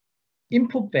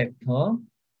input vector,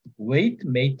 weight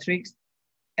matrix,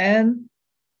 and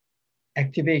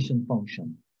activation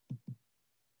function.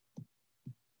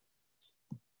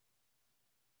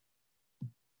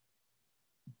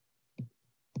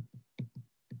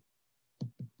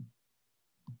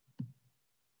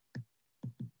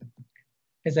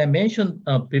 As I mentioned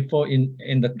before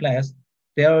in the class,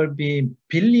 there will be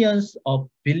billions of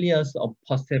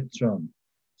perceptron.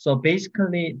 So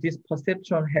basically, this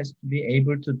perceptron has to be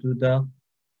able to do the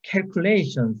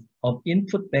calculations of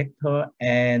input vector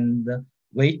and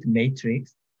weight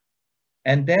matrix.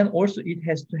 And then also it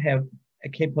has to have a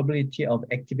capability of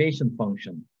activation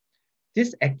function.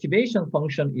 This activation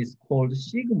function is called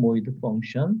sigmoid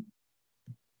function.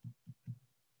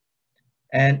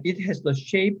 And it has the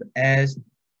shape as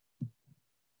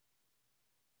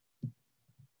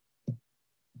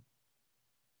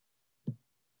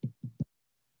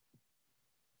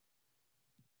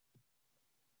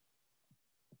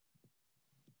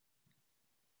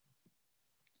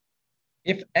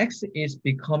if x is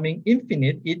becoming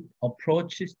infinite, it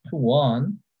approaches to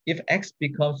 1. If x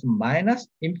becomes minus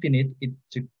infinite, it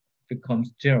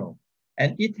becomes 0.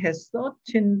 And it has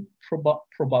certain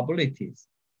probabilities,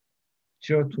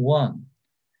 0 to 1.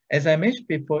 As I mentioned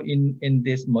before, in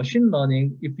this machine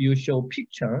learning, if you show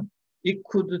picture,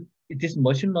 this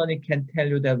machine learning can tell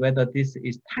you that whether this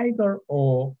is tiger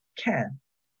or cat.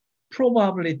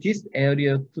 Probably this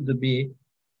area could be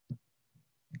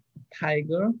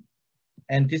tiger,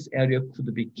 and this area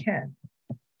could be cat.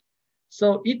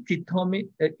 So it determines,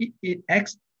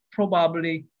 X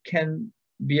probably can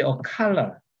be a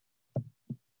color.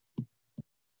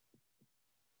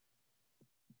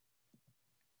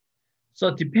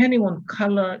 So depending on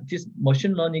color, this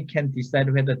machine learning can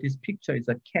decide whether this picture is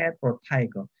a cat or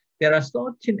tiger. There are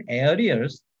certain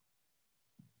areas,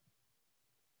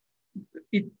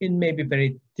 it may be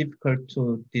very difficult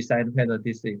to decide whether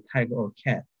this is tiger or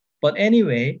cat. But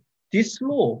anyway, this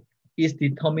slope is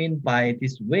determined by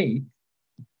this weight,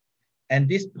 and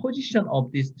this position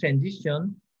of this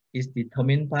transition is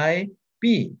determined by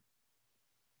B.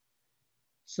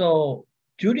 So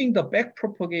during the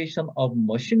backpropagation of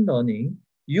machine learning,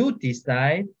 you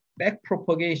decide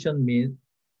backpropagation means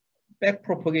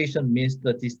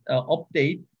that this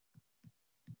update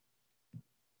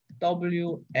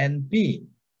W and B.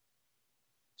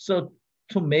 So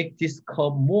to make this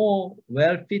curve more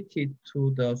well fitted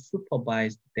to the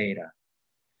supervised data.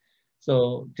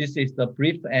 So this is the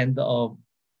brief end of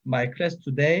my class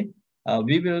today.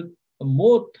 We will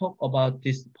more talk about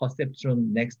this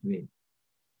perceptron next week.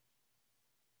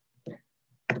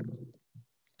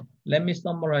 Let me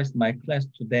summarize my class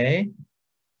today.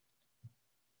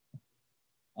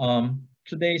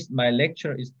 Today's my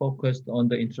lecture is focused on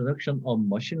the introduction of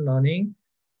machine learning,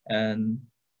 and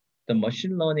the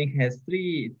machine learning has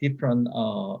 3 different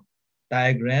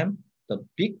diagrams. The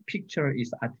big picture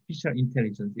is artificial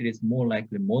intelligence. It is more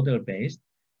likely model-based,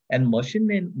 and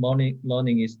machine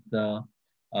learning is the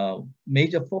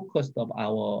major focus of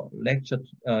our lecture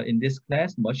in this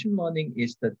class. Machine learning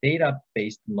is the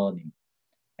data-based learning.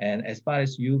 And as far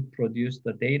as you produce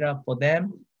the data for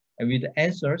them, and with the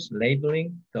answers,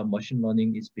 labeling, the machine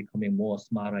learning is becoming more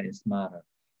smarter and smarter.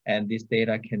 And this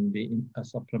data can be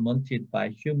supplemented by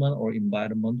human or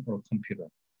environment or computer.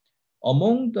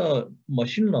 Among the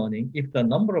machine learning, if the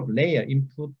number of layer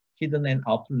input, hidden and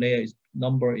output layer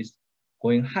number is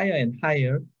going higher and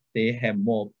higher, they have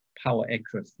more power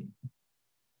accuracy.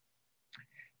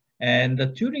 And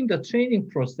during the training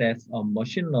process of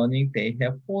machine learning, they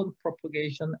have forward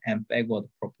propagation and backward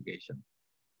propagation,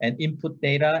 and input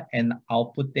data and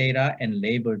output data and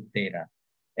labeled data.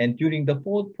 And during the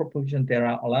forward propagation, there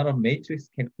are a lot of matrix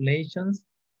calculations,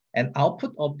 and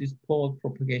output of this forward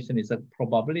propagation is a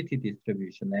probability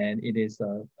distribution. And it is,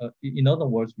 in other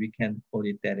words, we can call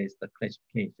it that is the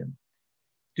classification.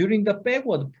 During the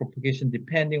backward propagation,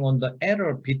 depending on the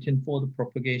error between forward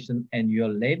propagation and your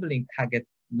labeling target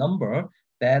number,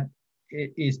 that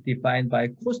is defined by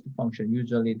cost function.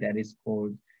 Usually that is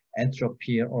called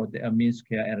entropy or the mean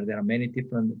square error. There are many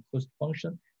different cost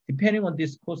functions. Depending on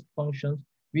these cost functions,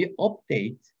 we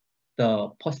update the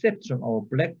perception or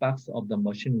black box of the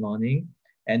machine learning.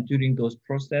 And during those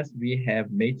process, we have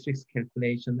matrix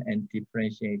calculation and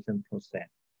differentiation process.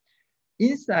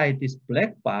 Inside this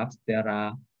black box, there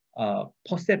are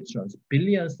perceptions,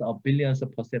 billions of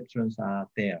perceptions are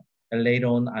there. And later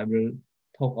on, I will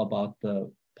talk about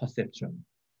the perception.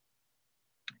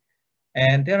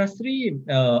 And there are three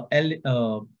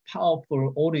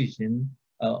powerful origin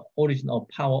of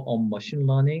power of machine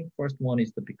learning. First one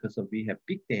is because of we have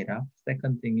big data.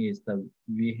 Second thing is that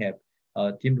we have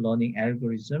deep learning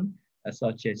algorithm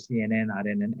such as CNN,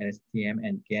 RNN, STM,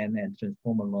 and GAN and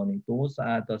transformer learning. Those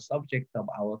are the subject of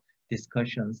our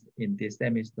discussions in this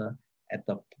semester at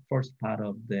the first part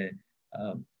of the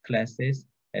classes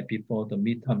before the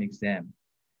midterm exam.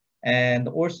 And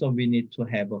also we need to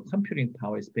have a computing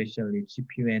power, especially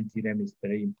GPU and DRAM is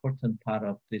very important part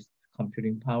of this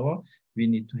computing power. We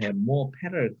need to have more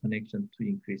parallel connection to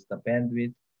increase the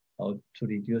bandwidth, to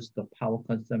reduce the power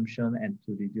consumption and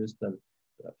to reduce the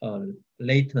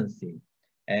latency.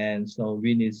 And so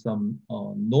we need some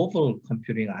novel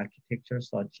computing architecture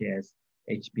such as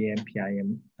HBM,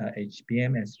 PIM,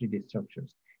 HBM, and 3D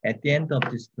structures. At the end of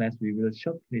this class, we will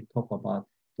shortly talk about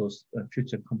those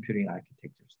future computing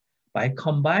architectures. By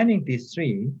combining these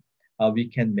three, we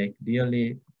can make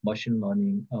really machine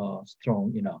learning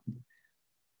strong enough.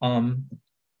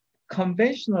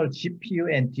 Conventional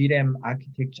GPU and DRAM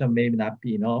architecture may not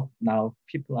be enough. Now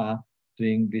people are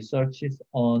doing researches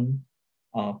on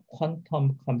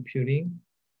quantum computing,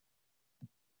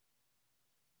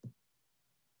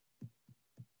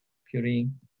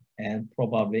 and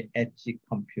probably edge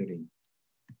computing.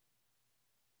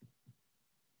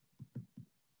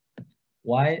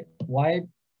 Why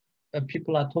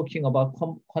people are talking about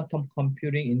quantum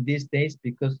computing in these days?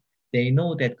 Because they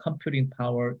know that computing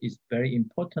power is very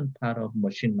important part of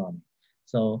machine learning.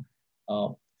 So,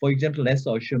 for example, let's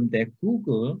assume that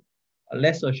Google,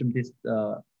 let's assume this,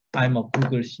 I'm a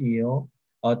Google CEO,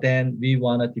 then we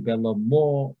want to develop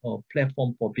more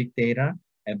platform for big data,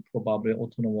 and probably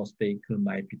autonomous vehicle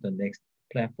might be the next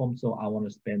platform. So I want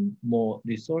to spend more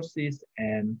resources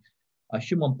and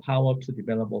human power to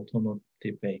develop autonomous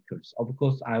vehicles. Of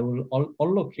course, I will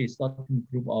allocate certain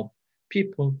group of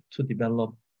people to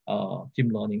develop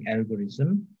deep learning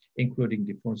algorithm, including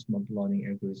reinforcement learning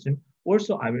algorithm.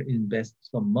 Also, I will invest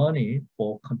some money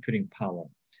for computing power.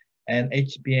 And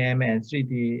HBM and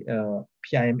 3D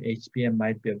PIM HBM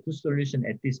might be a good solution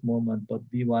at this moment, but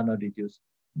we want to reduce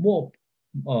more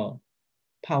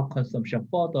power consumption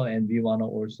further, and we want to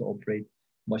also operate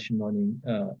machine learning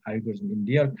algorithm in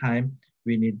real time.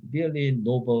 We need really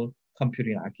novel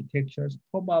computing architectures.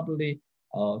 Probably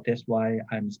that's why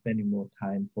I'm spending more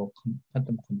time for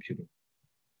quantum computing.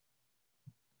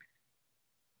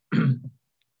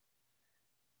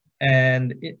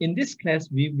 And in this class,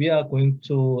 we are going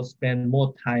to spend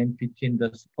more time between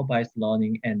the supervised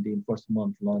learning and the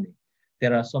reinforcement learning.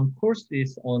 There are some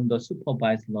courses on the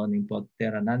supervised learning, but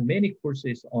there are not many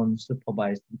courses on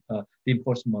supervised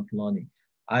reinforcement learning.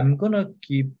 I'm gonna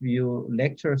give you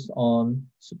lectures on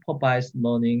supervised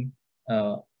learning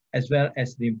as well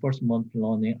as reinforcement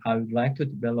learning. I would like to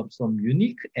develop some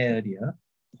unique area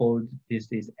called this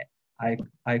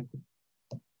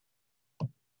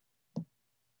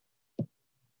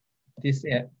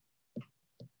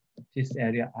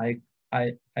area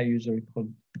I usually call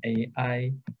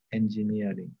AI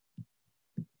engineering.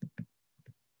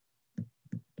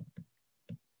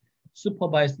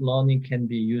 Supervised learning can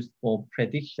be used for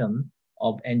prediction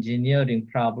of engineering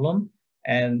problem,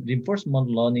 and reinforcement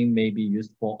learning may be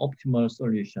used for optimal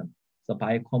solution. So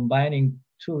by combining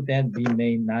two, then we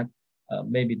may not,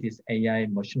 maybe this AI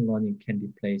machine learning can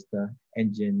replace the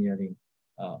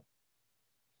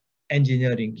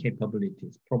engineering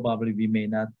capabilities. Probably we may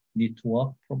not need to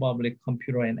work. Probably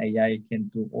computer and AI can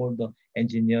do all the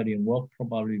engineering work.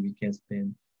 Probably we can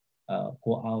spend,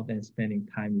 go out and spending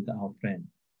time with our friend.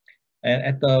 And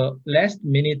at the last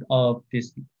minute of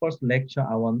this first lecture,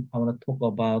 I want to talk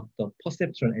about the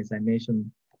perceptron, as I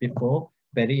mentioned before.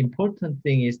 Very important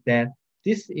thing is that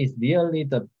this is really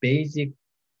the basic.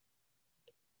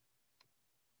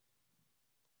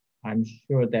 I'm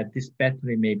sure that this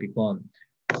battery may be gone.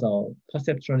 So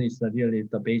perceptron is really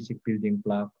the basic building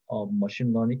block of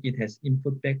machine learning. It has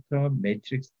input vector,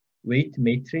 matrix, weight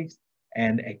matrix,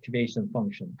 and activation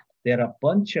function. There are a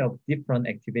bunch of different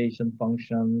activation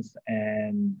functions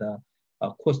and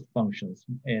cost functions.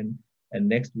 And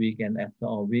next week and after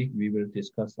a week, we will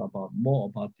discuss about more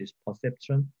about this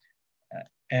perceptron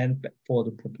and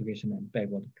forward propagation and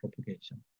backward propagation.